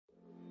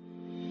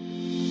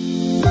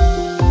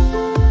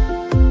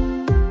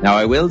Now,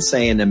 I will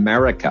say in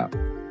America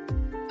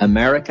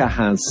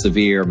has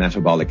severe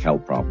metabolic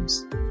health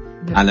problems.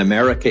 And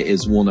America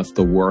is one of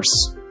the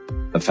worst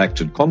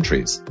affected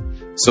countries.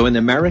 So in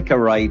America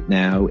right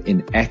now,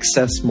 in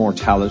excess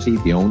mortality,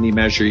 the only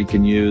measure you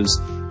can use,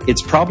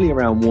 it's probably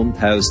around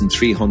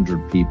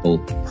 1,300 people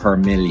per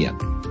million.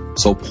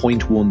 So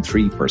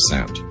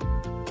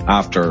 0.13%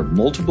 after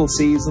multiple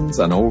seasons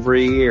and over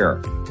a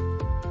year.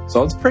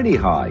 So it's pretty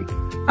high.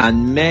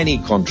 And many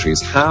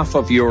countries, half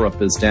of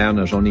Europe is down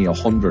at only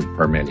 100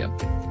 per million,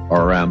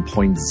 or around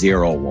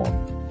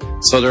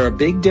 0.01. So there are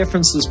big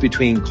differences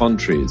between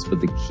countries, but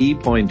the key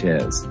point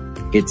is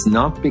it's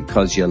not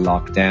because you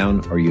lock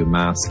down or you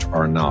masked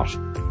or not.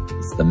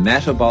 It's the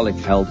metabolic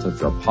health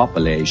of your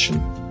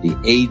population, the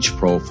age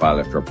profile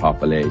of your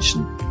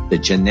population, the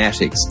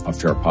genetics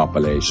of your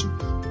population.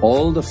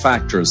 All the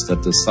factors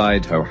that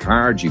decide how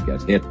hard you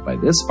get hit by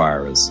this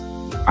virus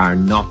are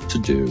not to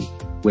do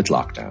with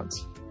lockdowns.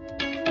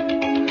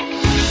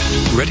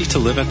 Ready to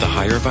live at the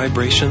higher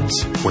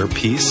vibrations, where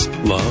peace,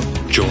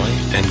 love, joy,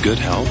 and good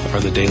health are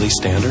the daily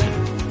standard?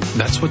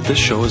 That's what this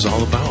show is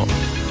all about.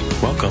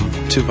 Welcome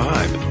to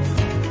Vibe.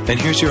 And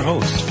here's your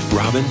host,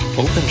 Robin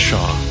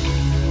Openshaw.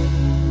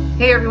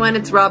 Hey everyone,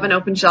 it's Robin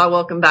Openshaw.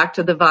 Welcome back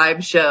to the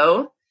Vibe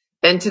Show.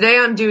 And today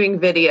I'm doing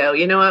video.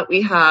 You know what?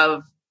 We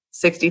have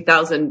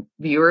 60,000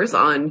 viewers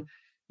on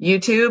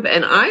YouTube,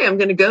 and I am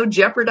going to go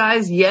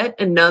jeopardize yet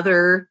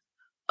another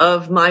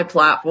of my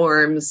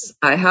platforms.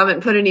 I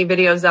haven't put any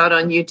videos out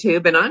on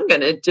YouTube, and I'm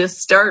going to just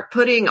start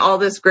putting all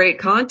this great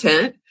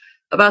content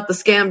about the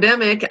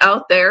scamdemic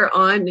out there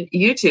on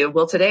YouTube.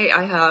 Well, today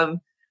I have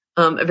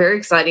a very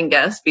exciting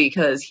guest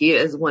because he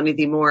is one of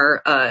the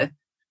more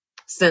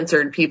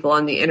censored people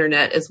on the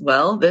internet as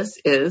well. This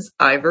is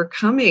Ivor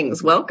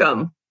Cummins.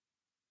 Welcome.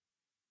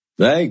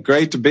 Hey,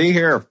 great to be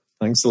here.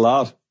 Thanks a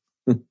lot.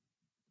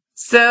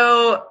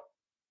 So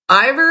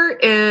Ivor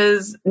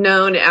is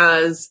known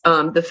as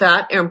the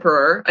Fat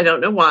Emperor. I don't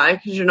know why,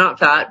 because you're not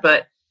fat,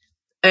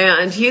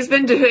 and he's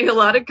been doing a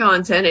lot of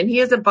content, and he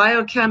is a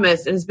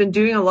biochemist and has been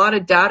doing a lot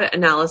of data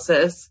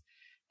analysis.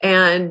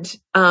 And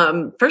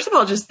first of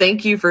all, just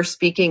thank you for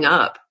speaking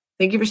up.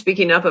 Thank you for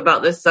speaking up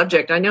about this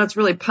subject. I know it's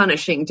really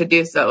punishing to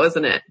do so,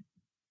 isn't it?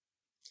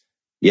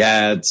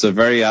 Yeah, it's a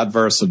very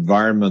adverse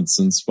environment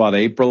since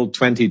April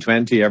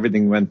 2020,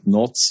 everything went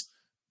nuts.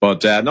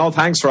 But no,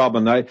 thanks,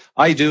 Robin.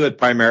 I do it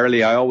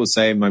primarily. I always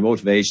say my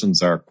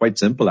motivations are quite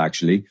simple,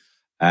 actually.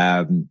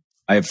 I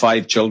have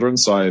 5 children,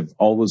 so I've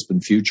always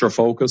been future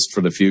focused for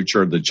the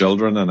future of the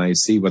children. And I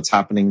see what's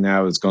happening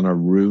now is going to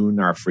ruin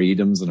our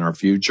freedoms and our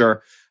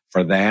future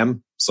for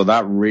them. So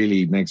that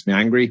really makes me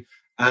angry.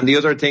 And the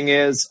other thing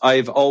is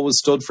I've always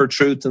stood for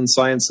truth and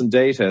science and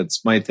data.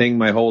 It's my thing,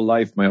 my whole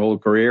life, my whole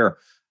career.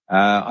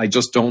 I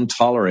just don't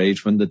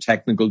tolerate when the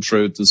technical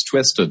truth is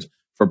twisted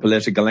for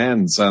political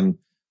ends. And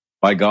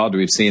by God,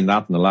 we've seen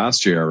that in the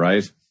last year,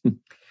 right?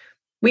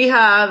 We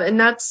have, and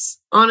that's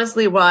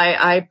honestly why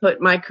I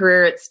put my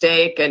career at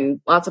stake,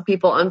 and lots of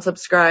people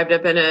unsubscribed.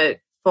 I've been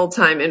a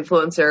full-time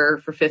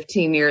influencer for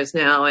 15 years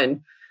now,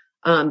 and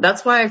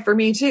that's why for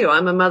me too,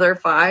 I'm a mother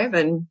of 5,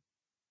 and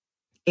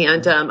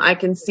I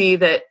can see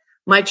that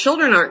my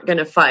children aren't going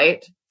to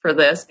fight for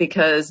this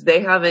because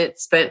they haven't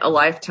spent a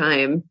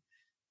lifetime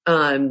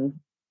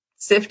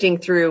sifting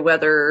through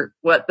whether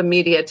what the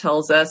media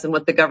tells us and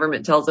what the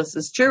government tells us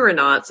is true or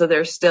not. So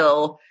they're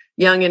still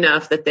young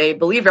enough that they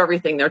believe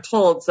everything they're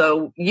told.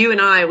 So you and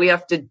I, we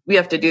have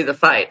to do the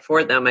fight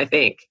for them, I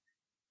think.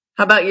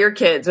 How about your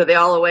kids? Are they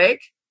all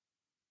awake?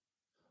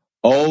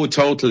 Oh,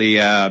 totally.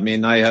 I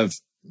mean, I have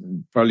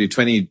probably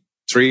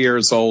 23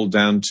 years old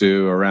down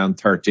to around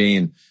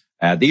 13.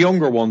 The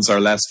younger ones are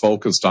less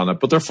focused on it,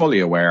 but they're fully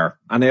aware.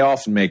 And they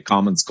often make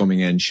comments coming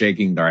in,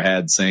 shaking their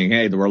heads, saying,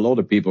 hey, there were a load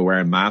of people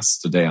wearing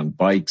masks today on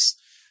bikes,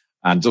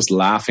 and just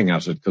laughing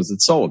at it because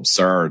it's so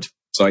absurd.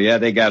 So yeah,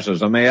 they get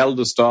it. And my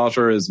eldest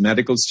daughter is a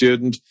medical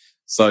student.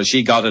 So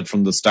she got it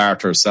from the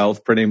start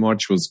herself, pretty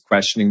much, was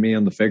questioning me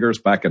on the figures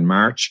back in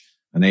March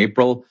and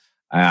April.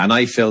 And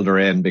I filled her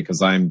in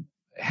because I'm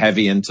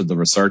heavy into the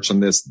research on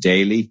this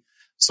daily.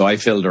 So I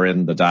filled her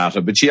in the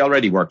data, but she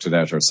already worked it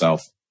out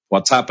herself.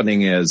 What's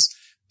happening is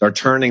they're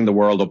turning the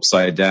world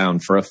upside down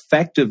for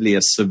effectively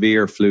a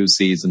severe flu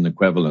season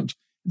equivalent.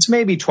 It's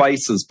maybe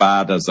twice as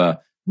bad as a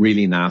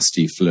really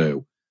nasty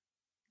flu.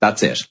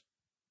 That's it.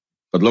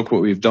 But look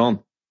what we've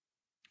done.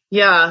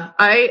 Yeah,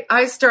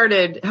 I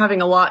started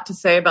having a lot to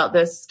say about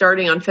this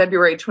starting on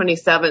February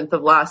 27th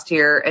of last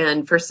year.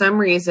 And for some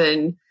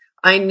reason,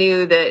 I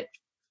knew that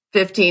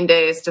 15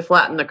 days to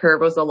flatten the curve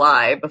was a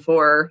lie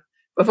before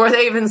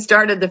they even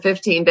started the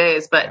 15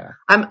 days. But yeah.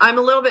 I'm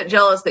a little bit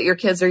jealous that your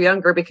kids are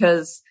younger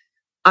because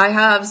I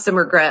have some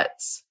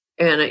regrets,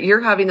 and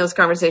you're having those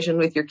conversations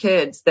with your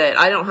kids that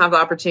I don't have the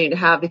opportunity to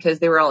have because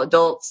they were all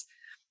adults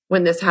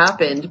when this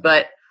happened.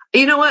 But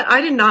you know what?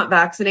 I did not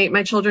vaccinate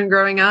my children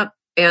growing up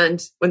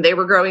and when they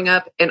were growing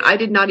up, and I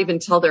did not even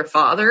tell their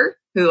father,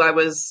 who I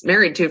was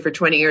married to for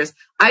 20 years.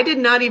 I did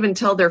not even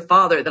tell their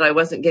father that I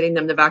wasn't getting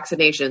them the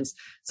vaccinations.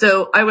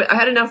 So I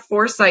had enough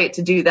foresight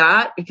to do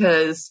that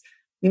because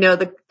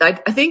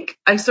I think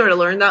I sort of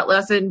learned that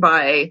lesson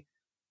by,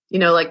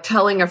 like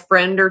telling a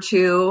friend or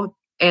two,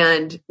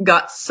 and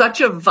got such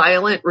a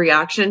violent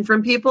reaction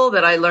from people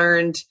that I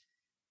learned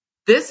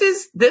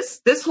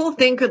this whole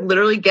thing could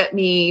literally get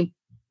me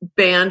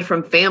banned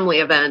from family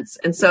events.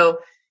 And so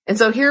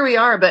here we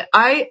are. But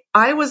I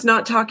was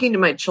not talking to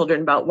my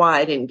children about why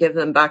I didn't give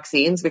them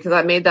vaccines, because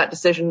I made that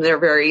decision when they were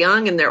very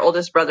young, and their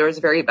oldest brother was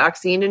very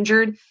vaccine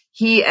injured.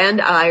 He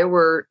and I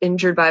were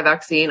injured by a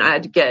vaccine. I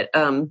had to get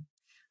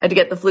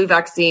the flu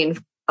vaccine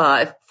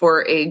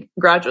for a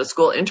graduate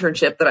school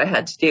internship that I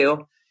had to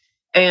do.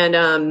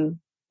 And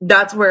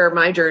that's where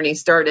my journey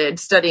started,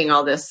 studying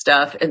all this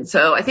stuff. And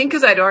so I think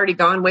because I'd already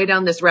gone way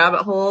down this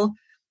rabbit hole,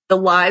 the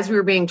lies we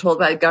were being told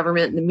by the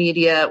government and the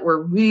media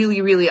were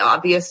really, really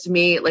obvious to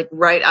me, like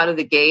right out of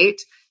the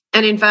gate.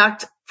 And in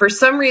fact, for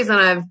some reason,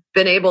 I've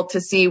been able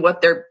to see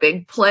what their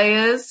big play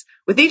is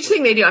with each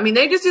thing they do. I mean,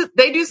 they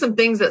do some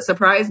things that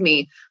surprise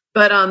me.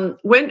 But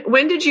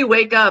when did you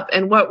wake up,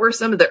 and what were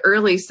some of the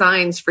early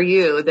signs for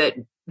you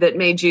that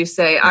made you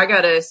say, I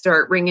got to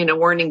start ringing a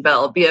warning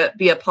bell, be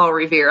a Paul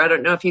Revere? I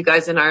don't know if you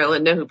guys in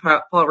Ireland know who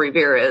Paul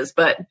Revere is,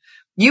 but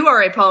you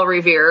are a Paul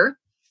Revere,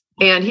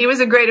 and he was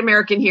a great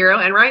American hero.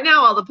 And right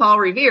now, all the Paul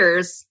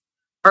Reveres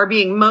are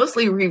being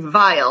mostly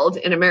reviled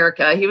in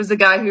America. He was the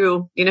guy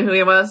who, you know who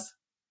he was?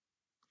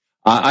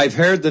 I've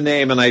heard the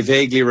name, and I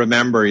vaguely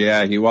remember,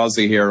 yeah, he was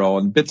a hero,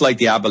 and a bit like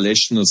the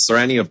abolitionists or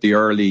any of the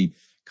early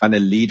kind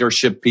of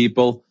leadership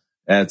people.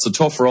 It's a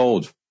tough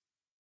road.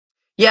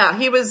 Yeah,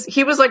 he was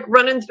like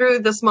running through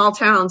the small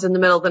towns in the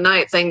middle of the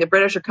night saying the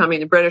British are coming,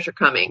 the British are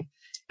coming.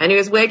 And he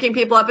was waking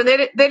people up, and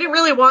they didn't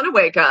really want to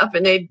wake up,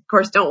 and they of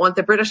course don't want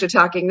the British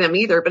attacking them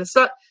either, but it's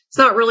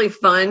not really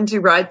fun to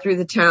ride through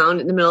the town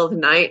in the middle of the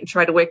night and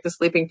try to wake the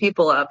sleeping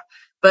people up.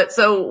 But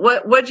so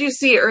what'd you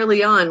see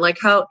early on? Like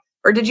how,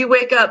 or did you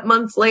wake up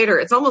months later?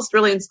 It's almost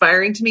really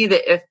inspiring to me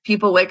that if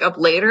people wake up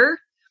later,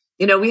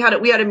 we had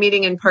a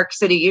meeting in Park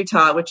City,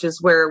 Utah, which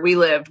is where we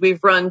lived. We've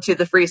run to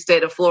the free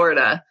state of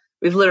Florida.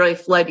 We've literally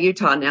fled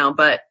Utah now,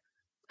 but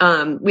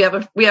we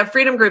have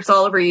freedom groups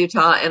all over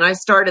Utah, and I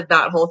started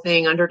that whole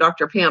thing under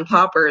Dr. Pam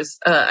Popper's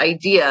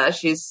idea.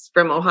 She's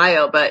from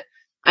Ohio, but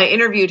I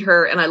interviewed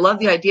her, and I love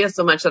the idea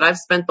so much that I've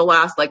spent the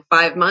last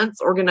 5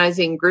 months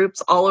organizing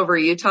groups all over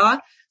Utah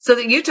so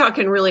that Utah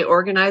can really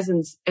organize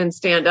and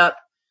stand up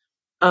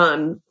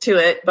to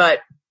it. But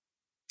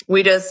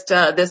we just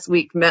this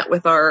week met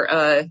with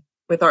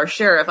our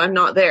sheriff. I'm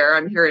not there.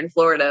 I'm here in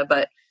Florida,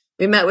 but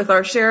we met with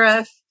our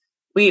sheriff.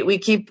 We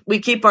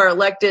keep our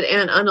elected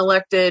and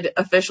unelected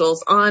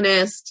officials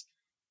honest.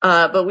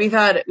 But we've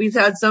had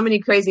so many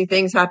crazy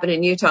things happen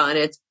in Utah, and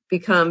it's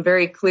become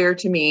very clear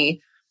to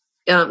me.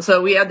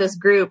 So we had this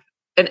group,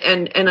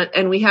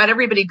 and we had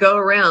everybody go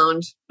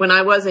around when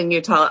I was in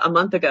Utah a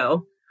month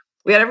ago.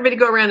 We had everybody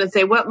go around and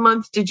say, what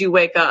month did you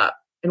wake up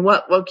and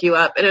what woke you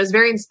up? And it was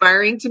very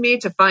inspiring to me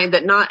to find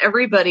that not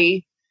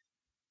everybody,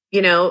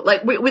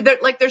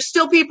 there's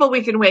still people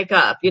we can wake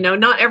up.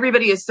 Not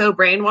everybody is so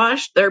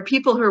brainwashed. There are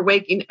people who are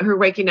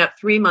waking up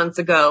 3 months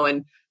ago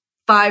and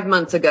 5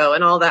 months ago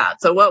and all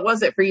that. So what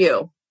was it for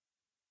you?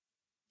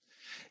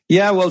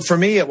 Yeah, well, for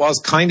me, it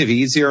was kind of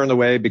easier in a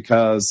way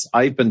because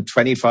I've been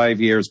 25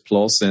 years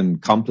plus in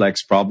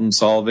complex problem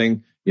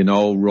solving,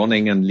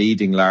 running and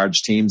leading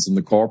large teams in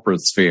the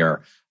corporate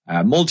sphere,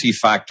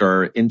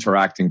 multi-factor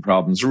interacting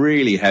problems,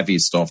 really heavy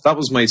stuff. That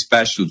was my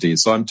specialty.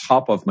 So I'm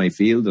top of my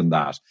field in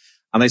that.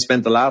 And I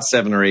spent the last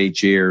 7 or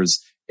 8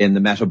 years in the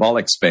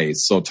metabolic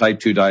space. So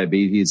type 2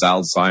 diabetes,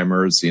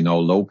 Alzheimer's,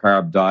 low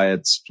carb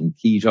diets,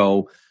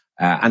 keto,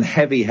 and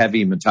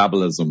heavy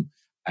metabolism.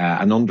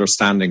 And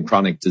understanding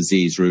chronic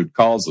disease root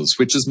causes,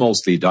 which is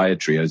mostly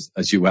dietary,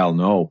 as you well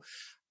know.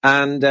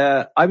 And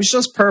I was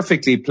just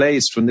perfectly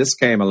placed when this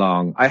came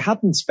along. I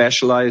hadn't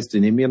specialized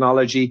in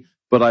immunology,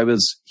 but I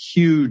was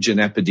huge in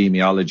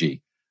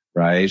epidemiology,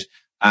 right?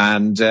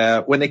 And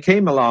when it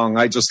came along,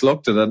 I just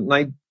looked at it and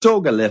I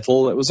dug a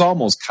little. It was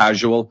almost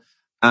casual.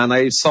 And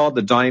I saw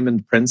the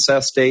Diamond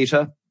Princess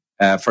data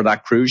for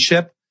that cruise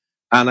ship.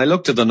 And I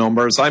looked at the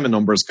numbers. I'm a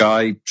numbers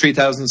guy,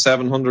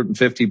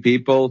 3,750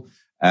 people.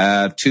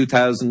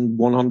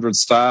 2,100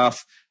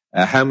 staff.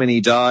 How many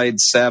died?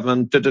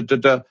 7.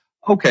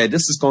 Okay,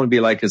 this is going to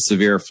be like a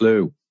severe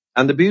flu.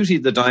 And the beauty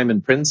of the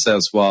Diamond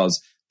Princess was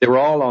they were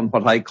all on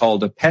what I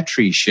called a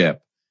Petri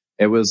ship.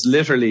 It was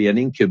literally an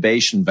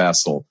incubation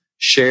vessel,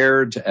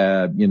 shared,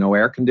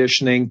 air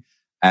conditioning,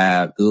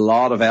 a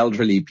lot of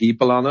elderly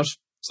people on it.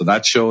 So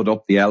that showed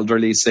up the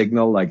elderly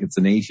signal, like it's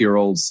an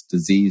 8-year-old's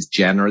disease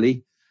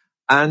generally.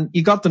 And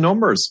you got the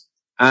numbers.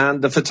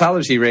 And the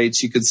fatality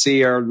rates you could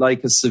see are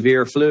like a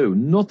severe flu,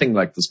 nothing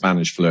like the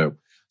Spanish flu.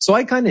 So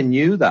I kind of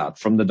knew that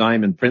from the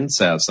Diamond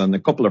Princess and a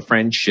couple of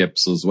French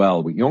ships as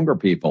well with younger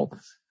people.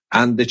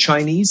 And the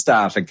Chinese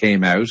data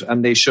came out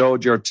and they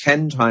showed you're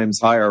 10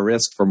 times higher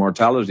risk for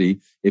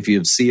mortality if you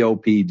have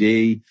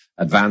COPD,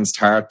 advanced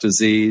heart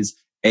disease,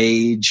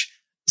 age.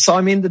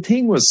 So, the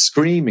thing was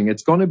screaming.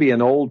 It's going to be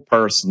an old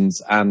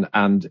person's and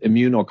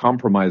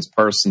immunocompromised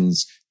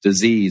person's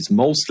disease,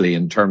 mostly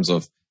in terms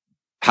of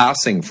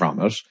passing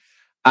from it.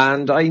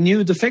 And I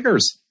knew the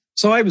figures.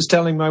 So I was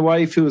telling my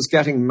wife, who was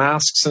getting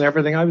masks and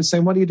everything, I was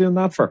saying, what are you doing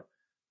that for?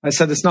 I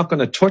said, it's not going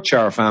to touch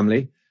our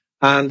family.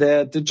 And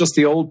just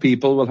the old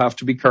people will have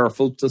to be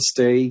careful to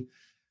stay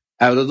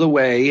out of the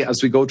way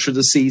as we go through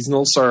the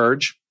seasonal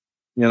surge,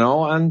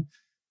 And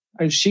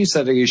she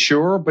said, are you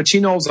sure? But she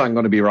knows I'm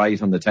going to be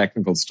right on the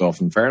technical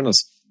stuff, in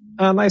fairness.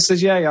 And I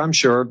said, yeah, I'm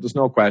sure. There's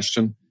no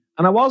question.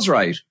 And I was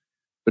right.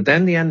 But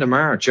then the end of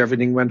March,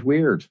 everything went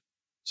weird.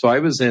 So I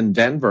was in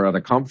Denver at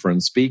a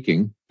conference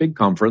speaking, big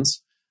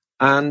conference.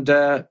 And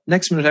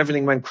next minute,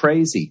 everything went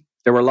crazy.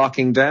 They were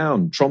locking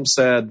down. Trump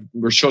said,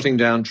 we're shutting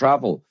down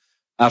travel.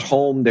 At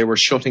home, they were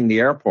shutting the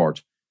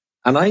airport.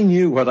 And I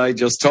knew what I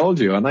just told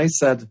you. And I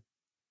said,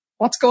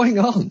 what's going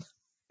on?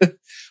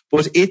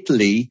 But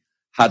Italy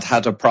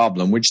had a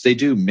problem, which they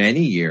do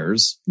many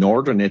years.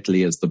 Northern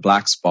Italy is the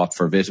black spot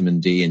for vitamin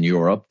D in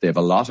Europe. They have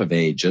a lot of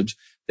aged.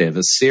 They have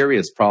a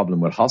serious problem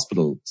with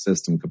hospital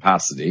system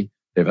capacity.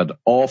 They've had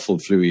awful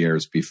flu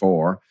years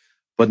before.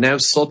 But now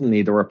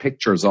suddenly there were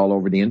pictures all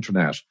over the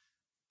internet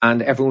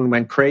and everyone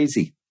went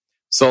crazy.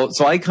 So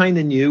I kind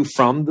of knew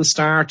from the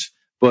start.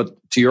 But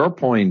to your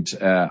point,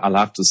 I'll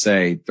have to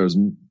say there's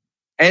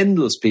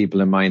endless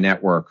people in my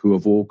network who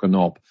have woken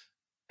up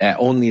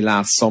only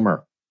last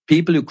summer.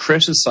 People who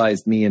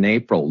criticized me in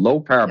April,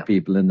 low-carb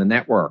people in the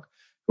network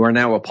who are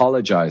now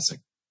apologizing.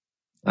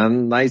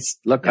 And I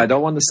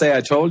don't want to say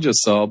I told you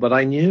so, but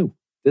I knew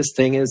this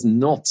thing is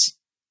nuts.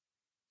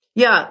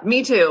 Yeah,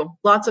 me too.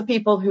 Lots of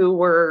people who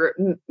were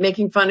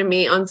making fun of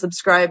me,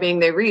 unsubscribing,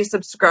 they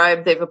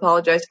resubscribed, they've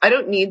apologized. I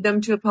don't need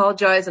them to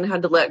apologize and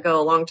had to let go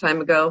a long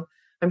time ago.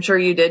 I'm sure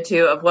you did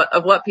too, of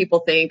what people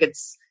think.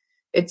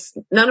 It's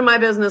none of my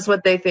business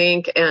what they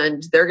think,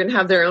 and they're going to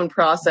have their own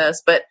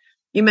process. But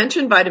you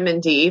mentioned vitamin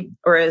D,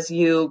 or as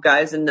you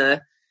guys in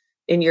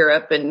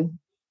Europe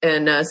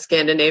and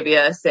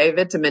Scandinavia say,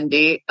 vitamin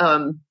D.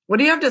 What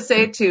do you have to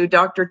say to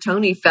Dr.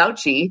 Tony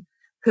Fauci,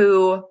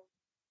 who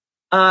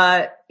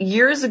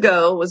years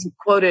ago was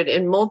quoted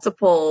in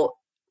multiple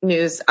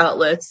news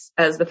outlets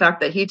as the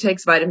fact that he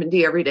takes vitamin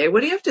D every day? What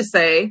do you have to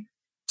say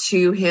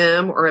to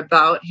him or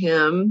about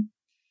him?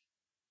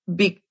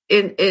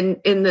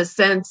 In the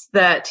sense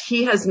that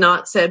he has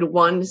not said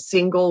one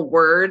single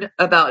word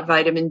about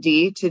vitamin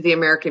D to the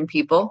American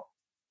people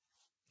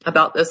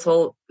about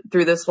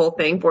through this whole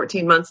thing,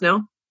 14 months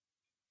now?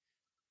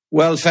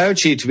 Well,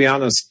 Fauci, to be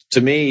honest,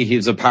 to me,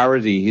 he's a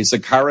parody. He's a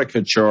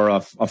caricature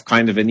of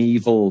kind of an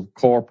evil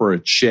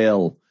corporate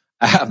shill.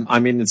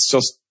 It's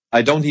just,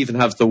 I don't even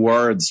have the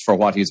words for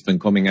what he's been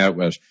coming out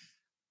with.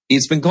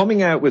 He's been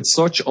coming out with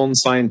such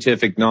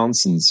unscientific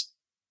nonsense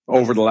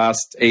over the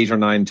last 8 or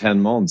 9,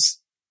 10 months.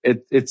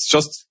 It's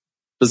just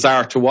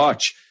bizarre to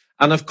watch.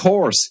 And of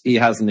course, he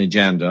has an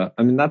agenda.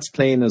 That's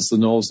plain as the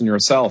nose in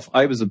yourself.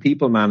 I was a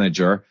people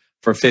manager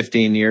for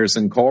 15 years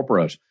in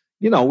corporate.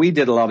 We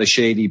did a lot of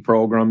shady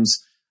programs,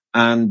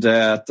 and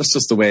that's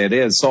just the way it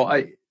is. So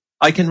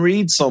I can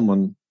read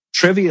someone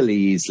trivially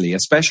easily,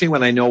 especially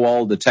when I know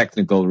all the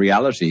technical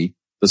reality,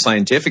 the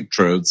scientific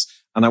truths,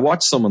 and I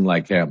watch someone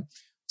like him.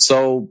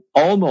 So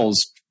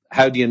almost,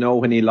 how do you know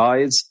when he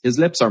lies? His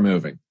lips are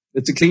moving.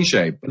 It's a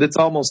cliche, but it's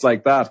almost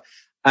like that.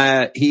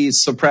 He's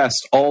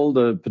suppressed all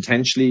the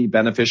potentially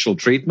beneficial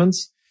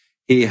treatments.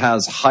 He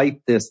has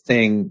hyped this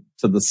thing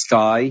to the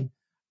sky.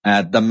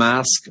 The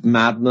mask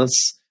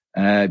madness,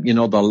 the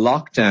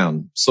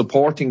lockdown,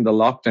 supporting the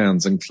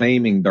lockdowns and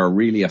claiming they're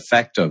really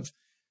effective.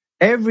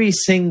 Every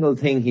single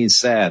thing he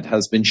said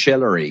has been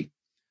shillery.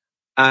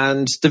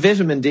 And the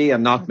vitamin D,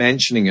 I'm not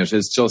mentioning it,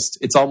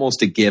 it's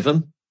almost a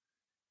given.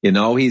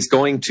 He's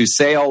going to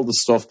say all the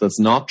stuff that's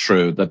not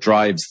true that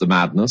drives the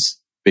madness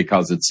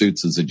because it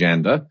suits his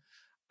agenda.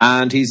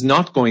 And he's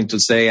not going to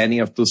say any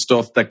of the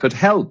stuff that could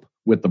help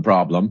with the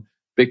problem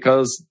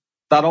because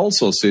that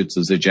also suits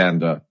his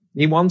agenda.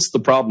 He wants the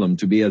problem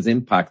to be as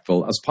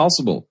impactful as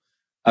possible,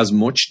 as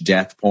much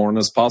death porn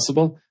as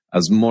possible,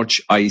 as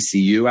much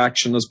ICU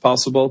action as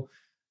possible.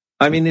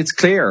 It's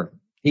clear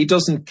he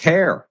doesn't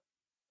care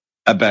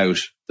about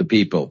the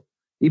people.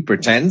 He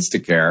pretends to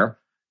care.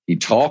 He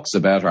talks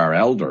about our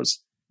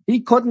elders.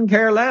 He couldn't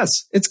care less.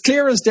 It's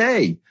clear as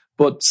day.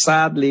 But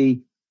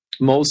sadly,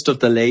 most of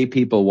the lay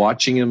people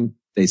watching him,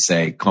 they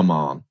say, come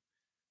on.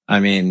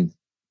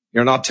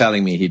 You're not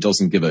telling me he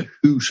doesn't give a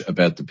hoot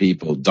about the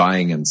people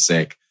dying and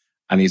sick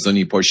and he's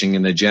only pushing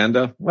an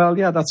agenda? Well,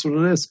 yeah, that's what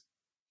it is.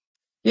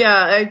 Yeah,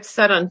 I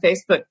said on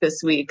Facebook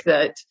this week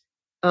that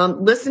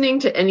listening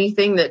to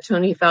anything that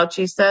Tony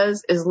Fauci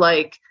says is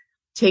like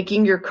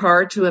taking your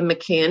car to a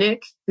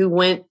mechanic who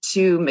went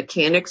to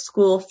mechanic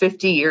school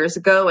 50 years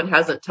ago and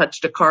hasn't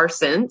touched a car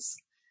since,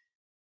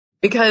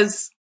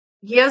 because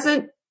he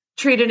hasn't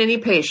treated any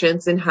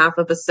patients in half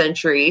of a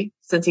century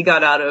since he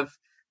got out of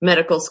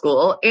medical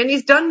school. And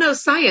he's done no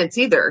science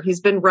either. He's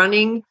been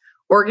running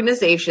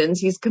organizations.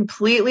 He's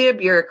completely a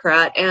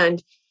bureaucrat.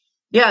 And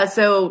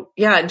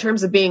in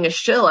terms of being a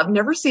shill, I've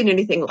never seen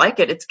anything like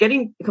it. It's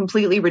getting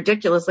completely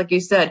ridiculous, like you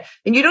said.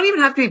 And you don't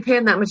even have to be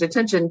paying that much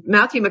attention.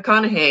 Matthew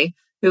McConaughey,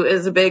 who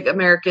is a big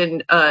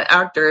American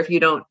actor, if you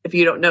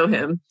don't know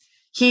him,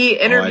 He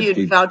interviewed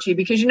Fauci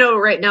because,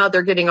 right now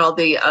they're getting all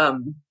the,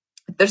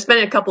 they're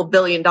spending a couple $1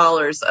 billion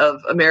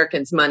of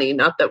Americans' money.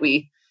 Not that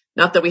we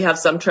have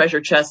some treasure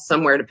chest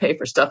somewhere to pay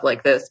for stuff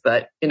like this,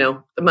 but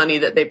the money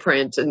that they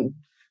print and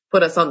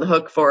put us on the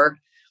hook for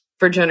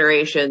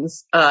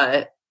generations.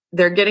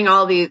 They're getting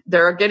all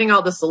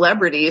the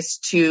celebrities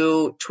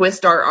to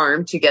twist our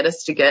arm to get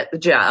us to get the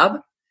jab.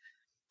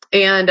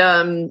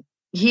 And,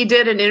 he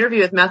did an interview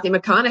with Matthew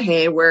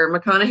McConaughey where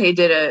McConaughey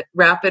did a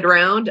rapid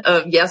round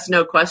of yes,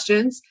 no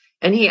questions.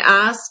 And he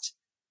asked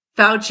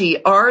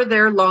Fauci, are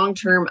there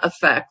long-term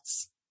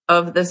effects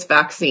of this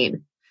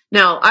vaccine?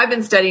 Now, I've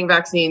been studying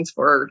vaccines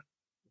for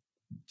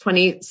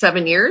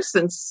 27 years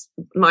since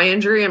my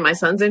injury and my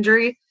son's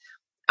injury.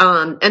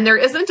 And there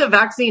isn't a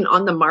vaccine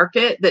on the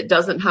market that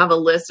doesn't have a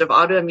list of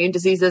autoimmune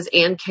diseases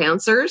and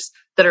cancers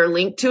that are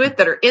linked to it,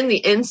 that are in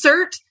the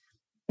insert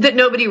that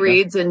nobody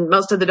reads. And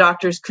most of the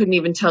doctors couldn't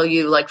even tell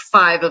you like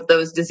 5 of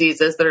those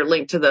diseases that are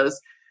linked to those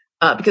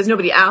because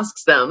nobody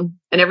asks them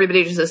and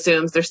everybody just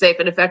assumes they're safe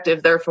and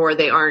effective. Therefore,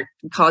 they aren't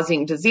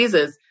causing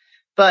diseases.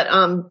 But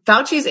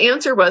Fauci's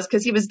answer was,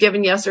 because he was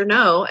given yes or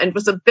no, and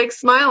was a big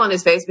smile on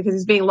his face because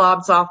he's being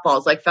lobbed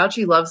softballs. Like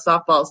Fauci loves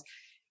softballs.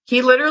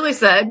 He literally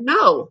said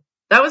no.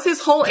 That was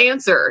his whole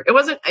answer.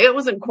 It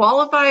wasn't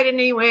qualified in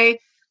any way.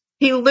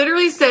 He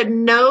literally said,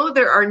 no,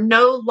 there are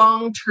no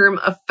long-term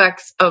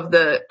effects of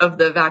the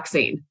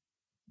vaccine.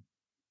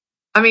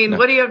 I mean,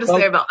 what do you have to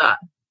say about that?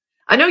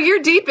 I know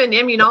you're deep in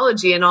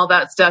immunology and all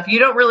that stuff. You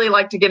don't really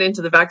like to get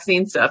into the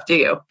vaccine stuff, do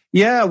you?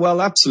 Yeah,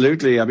 well,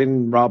 absolutely. I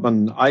mean,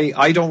 Robin,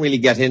 I don't really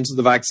get into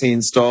the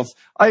vaccine stuff.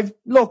 I've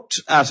looked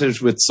at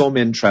it with some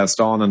interest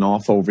on and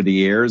off over the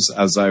years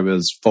as I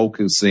was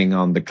focusing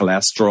on the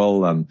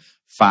cholesterol and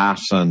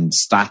fat and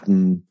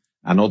statin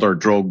and other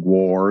drug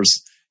wars,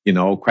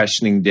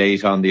 questioning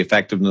data on the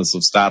effectiveness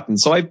of statins.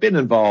 So I've been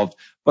involved,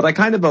 but I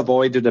kind of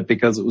avoided it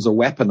because it was a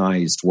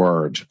weaponized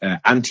word,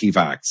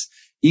 anti-vax.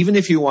 Even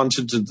if you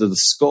wanted to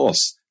discuss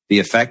the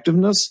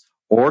effectiveness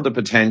or the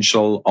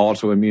potential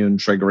autoimmune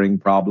triggering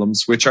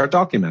problems, which are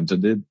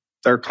documented,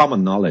 they're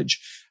common knowledge.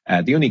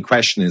 The only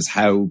question is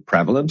how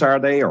prevalent are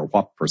they or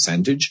what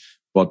percentage,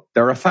 but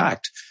they're a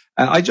fact.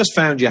 I just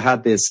found you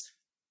had this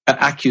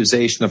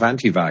accusation of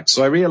anti-vax.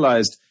 So I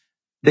realized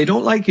they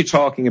don't like you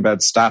talking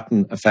about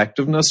statin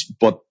effectiveness,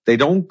 but they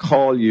don't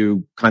call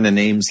you kind of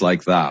names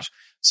like that.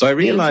 So I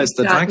realized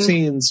that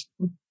vaccines...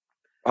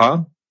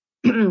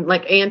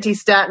 like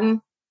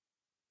anti-statin?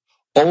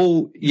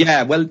 Oh,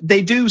 yeah. Well,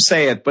 they do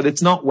say it, but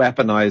it's not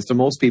weaponized and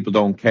most people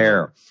don't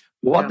care.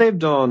 What they've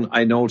done,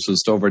 I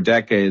noticed over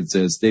decades,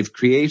 is they've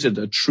created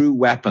a true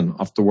weapon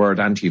of the word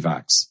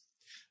anti-vax.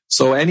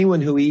 So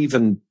anyone who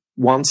even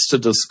wants to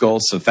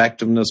discuss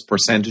effectiveness,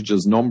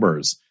 percentages,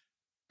 numbers,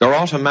 they're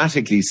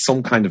automatically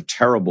some kind of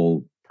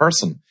terrible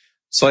person.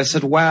 So I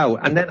said, wow.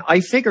 And then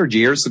I figured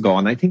years ago,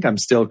 and I think I'm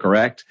still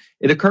correct,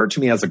 it occurred to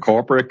me as a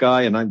corporate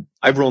guy, and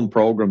I've run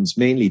programs,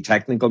 mainly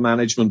technical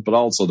management, but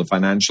also the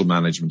financial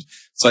management.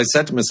 So I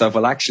said to myself,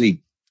 well,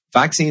 actually,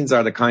 vaccines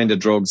are the kind of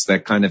drugs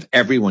that kind of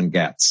everyone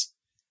gets.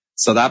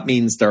 So that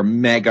means they're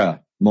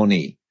mega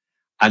money.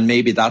 And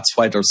maybe that's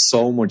why there's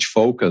so much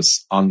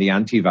focus on the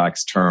anti-vax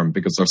term,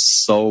 because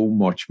there's so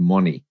much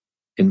money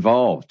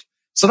involved.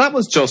 So that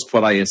was just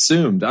what I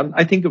assumed. And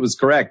I think it was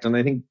correct. And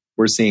I think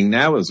we're seeing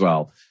now as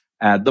well.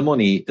 The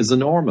money is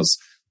enormous.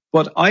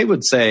 But I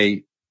would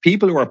say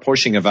people who are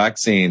pushing a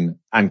vaccine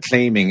and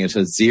claiming it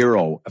has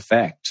zero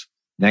effect,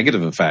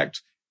 negative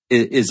effect,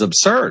 is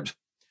absurd.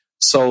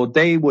 So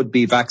they would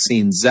be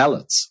vaccine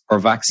zealots or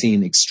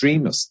vaccine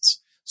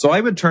extremists. So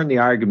I would turn the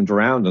argument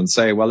around and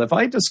say, well, if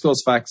I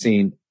discuss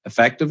vaccine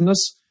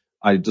effectiveness,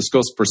 I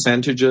discuss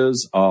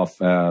percentages of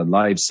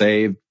lives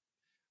saved,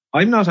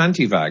 I'm not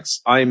anti-vax.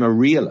 I'm a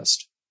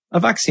realist, a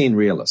vaccine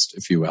realist,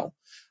 if you will.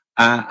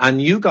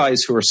 And you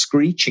guys who are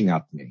screeching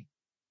at me,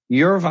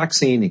 you're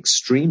vaccine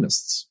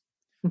extremists.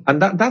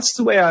 And that's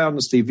the way I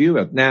honestly view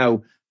it.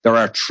 Now, there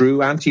are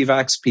true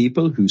anti-vax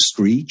people who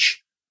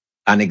screech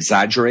and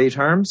exaggerate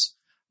harms.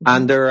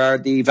 And there are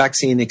the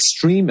vaccine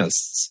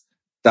extremists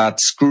that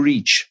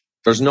screech.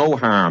 There's no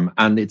harm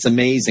and it's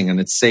amazing and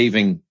it's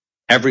saving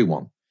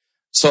everyone.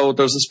 So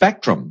there's a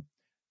spectrum.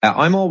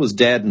 I'm always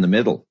dead in the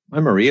middle.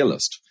 I'm a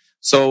realist.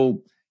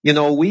 So,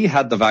 we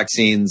had the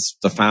vaccines,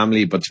 the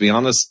family, but to be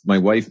honest, my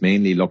wife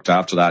mainly looked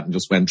after that and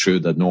just went through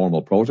the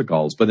normal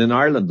protocols. But in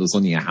Ireland, there's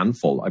only a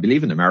handful. I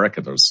believe in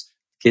America,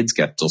 kids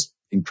get just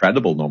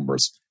incredible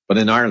numbers. But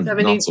in Ireland,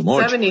 not so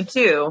much.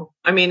 72.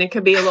 I mean, it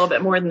could be a little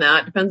bit more than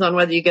that. Depends on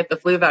whether you get the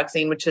flu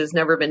vaccine, which has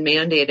never been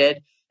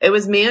mandated. It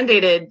was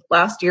mandated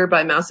last year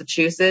by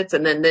Massachusetts.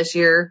 And then this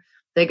year,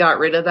 they got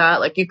rid of that.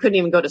 Like you couldn't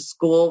even go to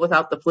school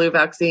without the flu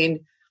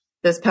vaccine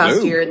this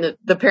past year. And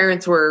the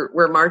parents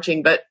were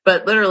marching. But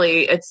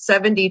literally, it's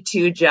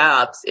 72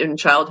 jabs in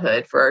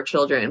childhood for our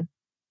children.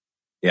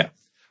 Yeah.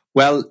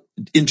 Well,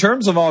 in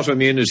terms of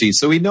autoimmunity,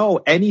 so we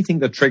know anything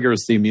that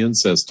triggers the immune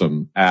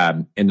system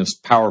in a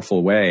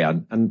powerful way,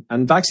 and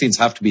vaccines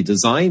have to be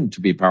designed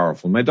to be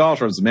powerful. My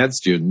daughter is a med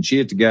student. She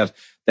had to get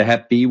the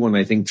Hep B one,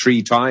 I think,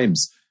 3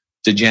 times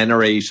to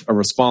generate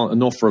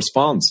enough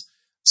response.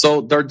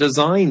 So they're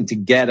designed to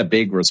get a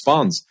big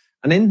response.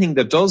 And anything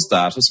that does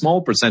that, a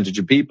small percentage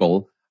of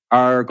people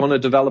are going to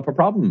develop a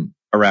problem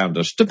around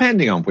it,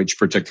 depending on which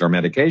particular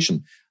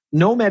medication.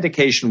 No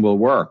medication will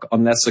work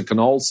unless it can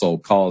also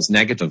cause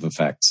negative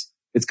effects.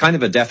 It's kind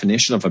of a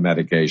definition of a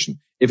medication.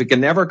 If it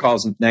can never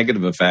cause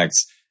negative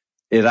effects,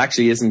 it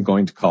actually isn't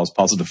going to cause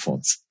positive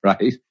ones,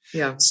 right?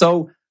 Yeah.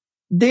 So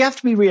they have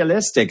to be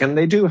realistic, and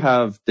they do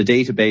have the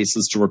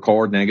databases to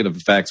record negative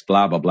effects,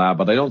 blah, blah, blah,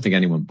 but I don't think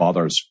anyone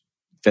bothers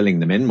filling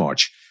them in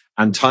much.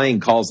 And tying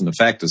cause and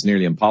effect is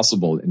nearly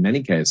impossible in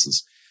many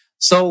cases.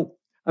 So,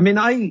 I mean,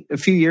 a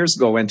few years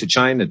ago went to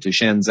China, to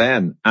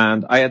Shenzhen,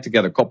 and I had to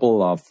get a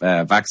couple of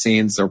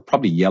vaccines. They're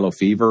probably yellow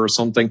fever or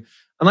something.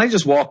 And I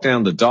just walked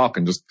down the dock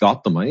and just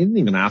got them. I didn't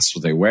even ask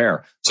what they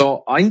were.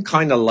 So I'm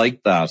kind of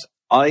like that.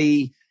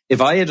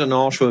 If I had an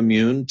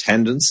autoimmune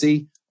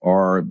tendency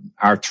or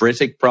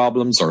arthritic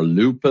problems or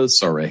lupus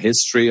or a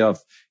history of,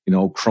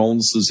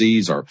 Crohn's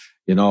disease or,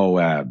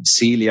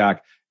 celiac,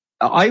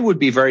 I would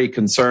be very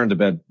concerned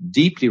about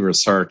deeply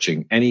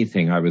researching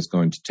anything I was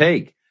going to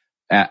take.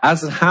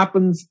 As it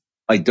happens,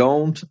 I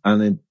don't,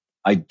 and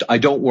I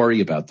don't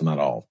worry about them at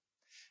all.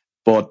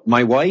 But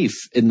my wife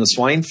in the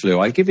swine flu,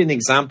 I'll give you an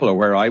example of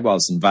where I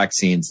was in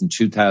vaccines in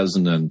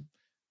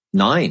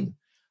 2009.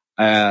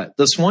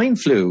 The swine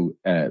flu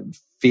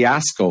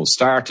fiasco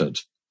started.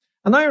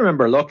 And I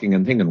remember looking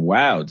and thinking,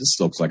 wow, this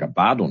looks like a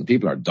bad one.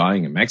 People are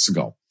dying in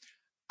Mexico.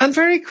 And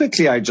very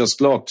quickly, I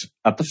just looked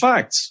at the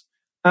facts.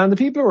 And the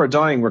people who were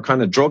dying were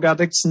kind of drug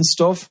addicts and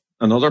stuff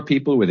and other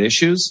people with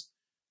issues.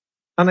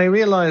 And I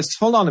realized,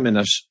 hold on a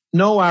minute,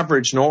 no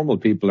average normal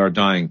people are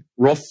dying,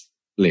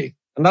 roughly.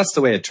 And that's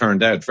the way it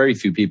turned out. Very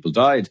few people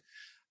died.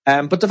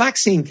 But the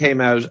vaccine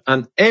came out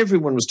and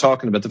everyone was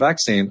talking about the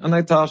vaccine. And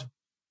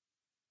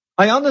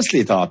I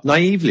honestly thought,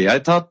 naively,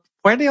 why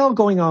are they all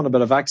going on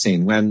about a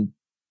vaccine when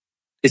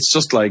it's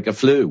just like a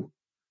flu?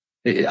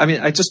 I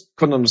mean, I just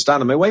couldn't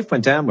understand it. My wife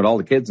went down with all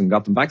the kids and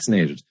got them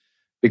vaccinated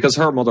because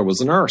her mother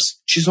was a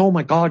nurse. She said, oh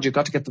my God, you've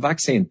got to get the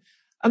vaccine.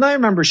 And I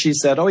remember she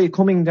said, oh, you're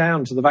coming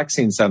down to the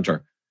vaccine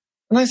center.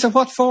 And I said,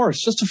 what for?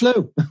 It's just a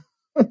flu.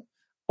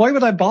 Why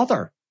would I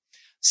bother?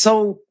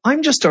 So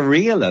I'm just a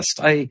realist.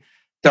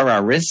 There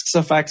are risks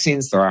of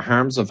vaccines. There are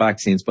harms of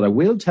vaccines. But I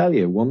will tell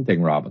you one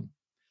thing, Robin.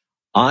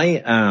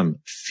 I am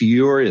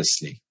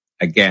furiously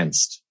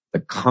against the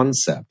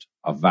concept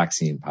of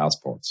vaccine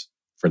passports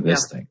for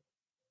this thing.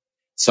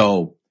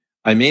 So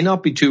I may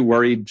not be too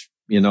worried,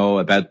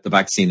 about the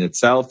vaccine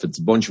itself. It's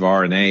a bunch of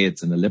RNA.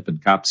 It's in a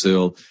lipid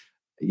capsule.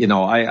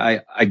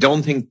 I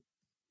don't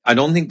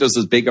think there's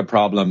as big a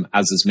problem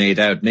as is made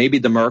out. Maybe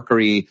the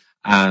mercury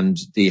and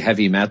the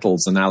heavy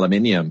metals and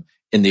aluminium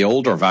in the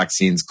older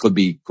vaccines could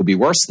be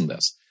worse than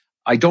this.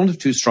 I don't have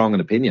too strong an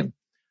opinion,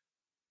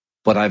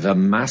 but I have a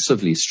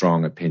massively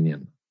strong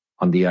opinion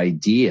on the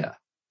idea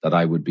that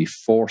I would be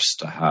forced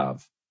to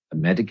have a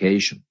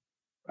medication,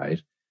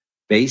 right,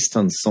 based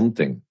on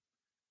something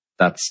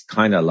that's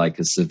kind of like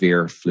a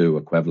severe flu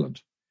equivalent.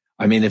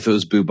 I mean, if it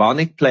was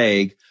bubonic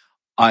plague,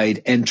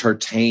 I'd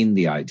entertain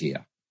the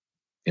idea.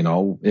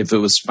 If it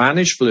was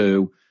Spanish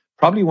flu,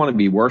 probably want to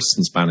be worse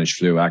than Spanish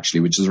flu, actually,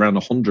 which is around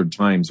 100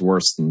 times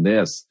worse than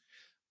this.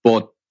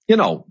 But,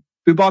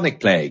 bubonic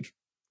plague,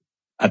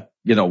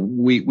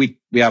 we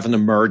have an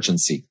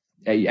emergency.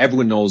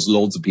 Everyone knows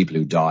loads of people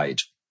who died.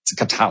 It's a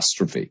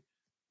catastrophe.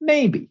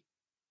 Maybe.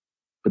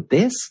 But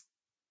this,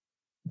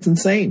 it's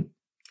insane.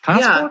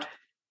 Passport? Yeah.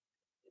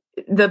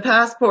 The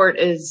passport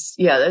is,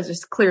 that's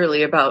just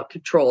clearly about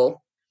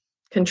control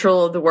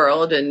of the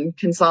world and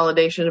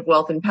consolidation of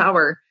wealth and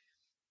power.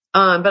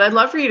 But I'd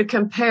love for you to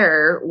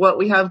compare what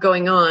we have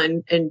going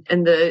on and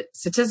the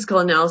statistical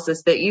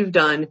analysis that you've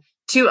done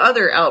to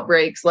other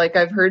outbreaks. Like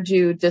I've heard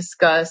you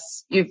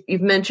discuss,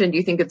 you've mentioned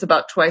you think it's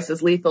about twice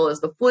as lethal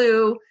as the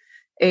flu.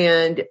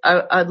 And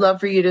I'd love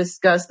for you to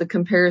discuss the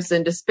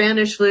comparison to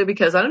Spanish flu,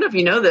 because I don't know if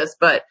you know this,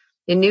 but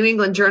in New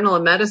England Journal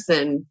of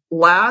Medicine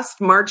last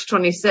March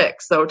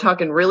 26th, so we're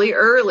talking really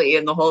early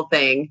in the whole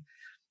thing,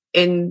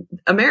 in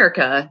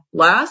America,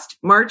 last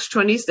March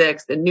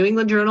 26th, in New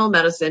England Journal of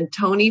Medicine,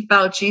 Tony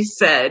Fauci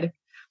said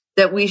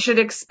that we should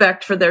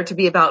expect for there to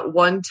be about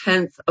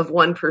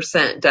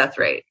 0.1% death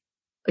rate.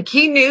 Like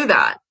he knew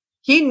that.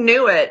 He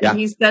knew it. Yeah. And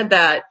he said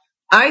that,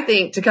 I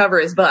think, to cover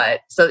his butt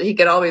so that he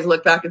could always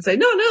look back and say,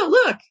 no,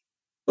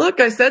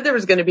 look, I said there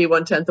was going to be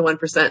 0.1% of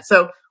 1%.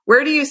 So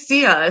where do you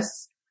see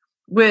us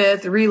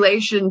with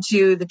relation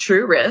to the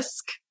true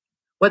risk?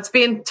 What's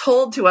being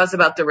told to us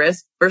about the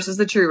risk versus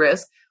the true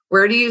risk?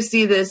 Where do you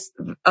see this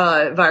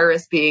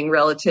virus being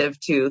relative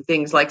to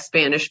things like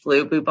Spanish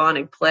flu,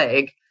 bubonic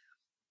plague,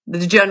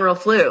 the general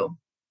flu?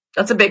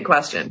 That's a big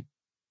question.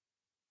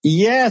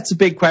 Yeah, it's a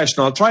big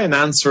question. I'll try and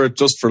answer it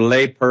just for a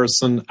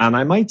layperson, and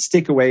I might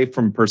stick away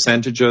from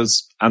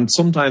percentages, and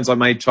sometimes I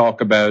might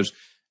talk about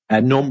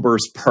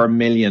numbers per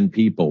million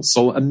people.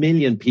 So 1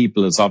 million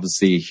people is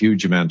obviously a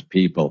huge amount of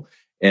people.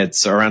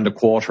 It's around a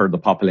quarter of the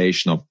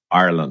population of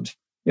Ireland.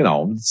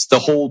 It's the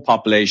whole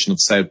population of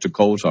South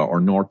Dakota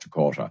or North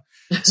Dakota.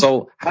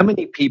 So how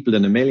many people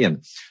in 1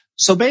 million?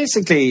 So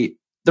basically,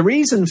 the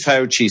reason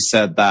Fauci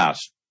said that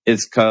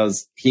is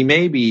because he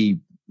may be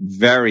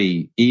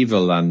very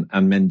evil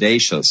and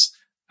mendacious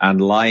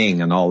and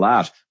lying and all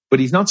that, but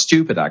he's not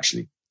stupid,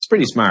 actually. He's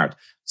pretty smart.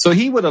 So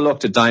he would have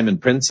looked at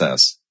Diamond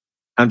Princess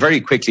and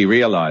very quickly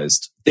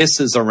realized this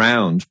is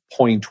around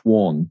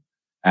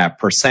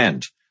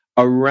 0.1%,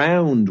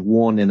 around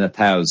 1 in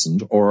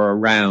 1,000 or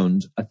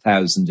around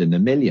 1,000 in a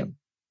million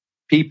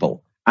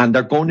people. And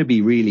they're going to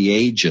be really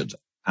aged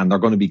and they're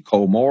going to be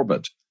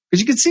comorbid. Because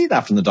you can see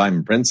that from the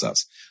Diamond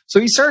Princess. So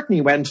he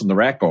certainly went on the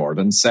record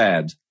and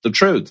said the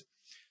truth.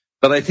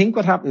 But I think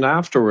what happened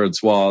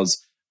afterwards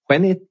was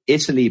when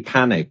Italy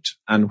panicked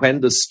and when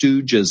the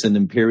stooges in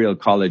Imperial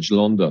College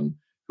London,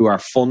 who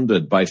are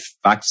funded by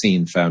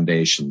vaccine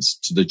foundations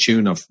to the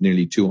tune of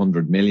nearly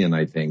 200 million,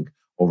 I think,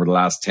 over the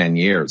last 10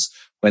 years,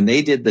 when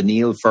they did the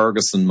Neil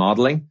Ferguson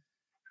modelling,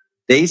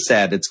 they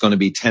said it's going to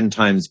be 10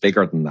 times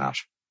bigger than that.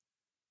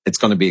 It's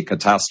going to be a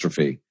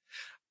catastrophe.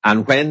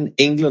 And when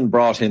England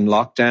brought in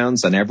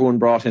lockdowns and everyone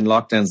brought in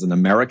lockdowns and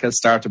America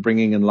started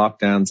bringing in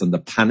lockdowns and the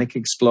panic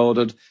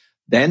exploded,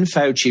 then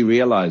Fauci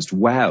realized,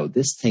 wow,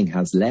 this thing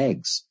has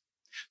legs.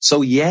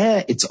 So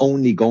yeah, it's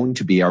only going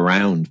to be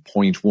around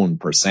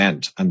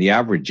 0.1% and the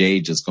average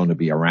age is going to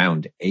be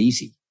around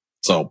 80.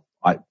 So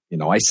I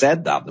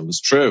said that and it was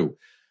true.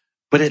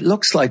 But it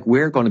looks like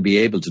we're going to be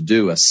able to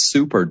do a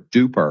super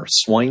duper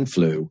swine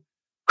flu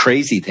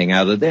crazy thing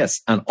out of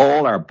this. And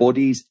all our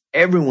buddies,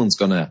 everyone's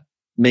going to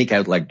make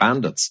out like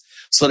bandits.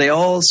 So they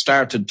all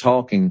started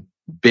talking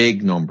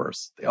big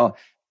numbers. I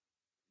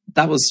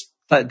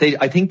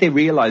think they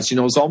realized, it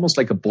was almost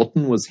like a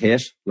button was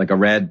hit, like a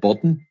red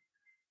button,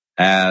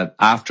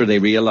 after they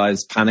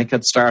realized panic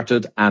had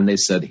started and they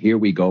said, here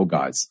we go,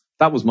 guys.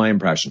 That was my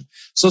impression.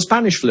 So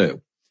Spanish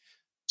flu.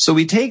 So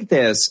we take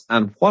this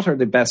and what are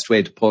the best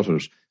way to put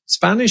it?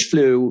 Spanish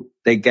flu,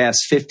 they guess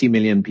 50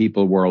 million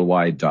people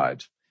worldwide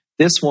died.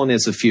 This one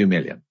is a few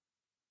million.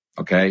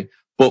 Okay.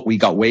 But we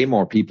got way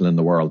more people in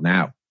the world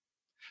now.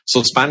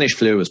 So Spanish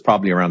flu is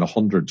probably around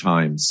 100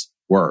 times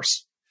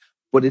worse.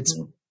 But it's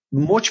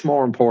much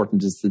more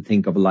important is to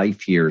think of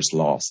life years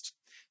lost.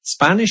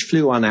 Spanish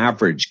flu on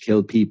average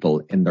killed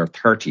people in their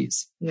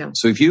 30s. Yeah.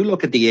 So if you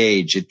look at the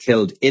age, it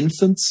killed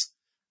infants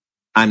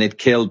and it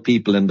killed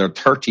people in their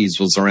 30s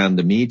was around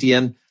the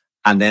median.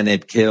 And then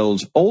it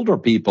killed older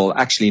people,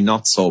 actually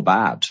not so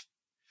bad.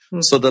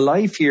 So the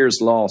life years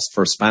lost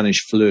for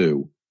Spanish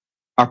flu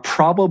are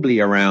probably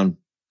around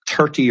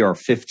 30 or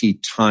 50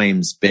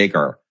 times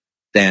bigger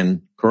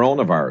than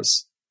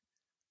coronavirus.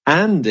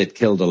 And it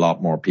killed a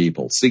lot more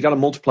people. So you got to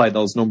multiply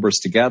those numbers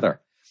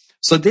together.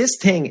 So this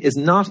thing is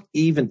not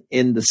even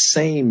in the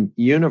same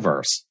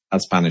universe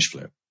as Spanish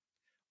flu.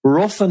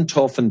 Rough and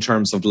tough in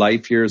terms of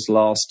life years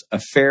lost, a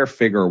fair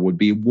figure would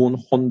be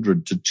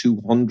 100 to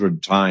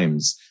 200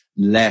 times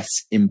less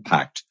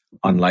impact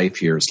on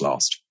life years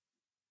lost.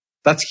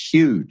 That's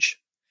huge.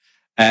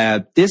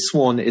 This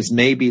one is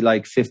maybe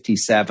like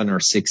 57 or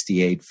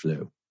 68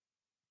 flu.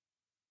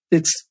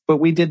 But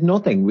we did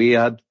nothing. We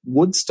had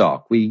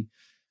Woodstock.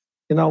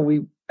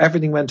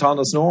 Everything went on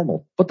as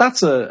normal. But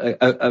that's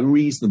a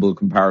reasonable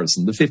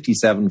comparison. The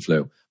 57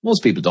 flu.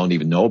 Most people don't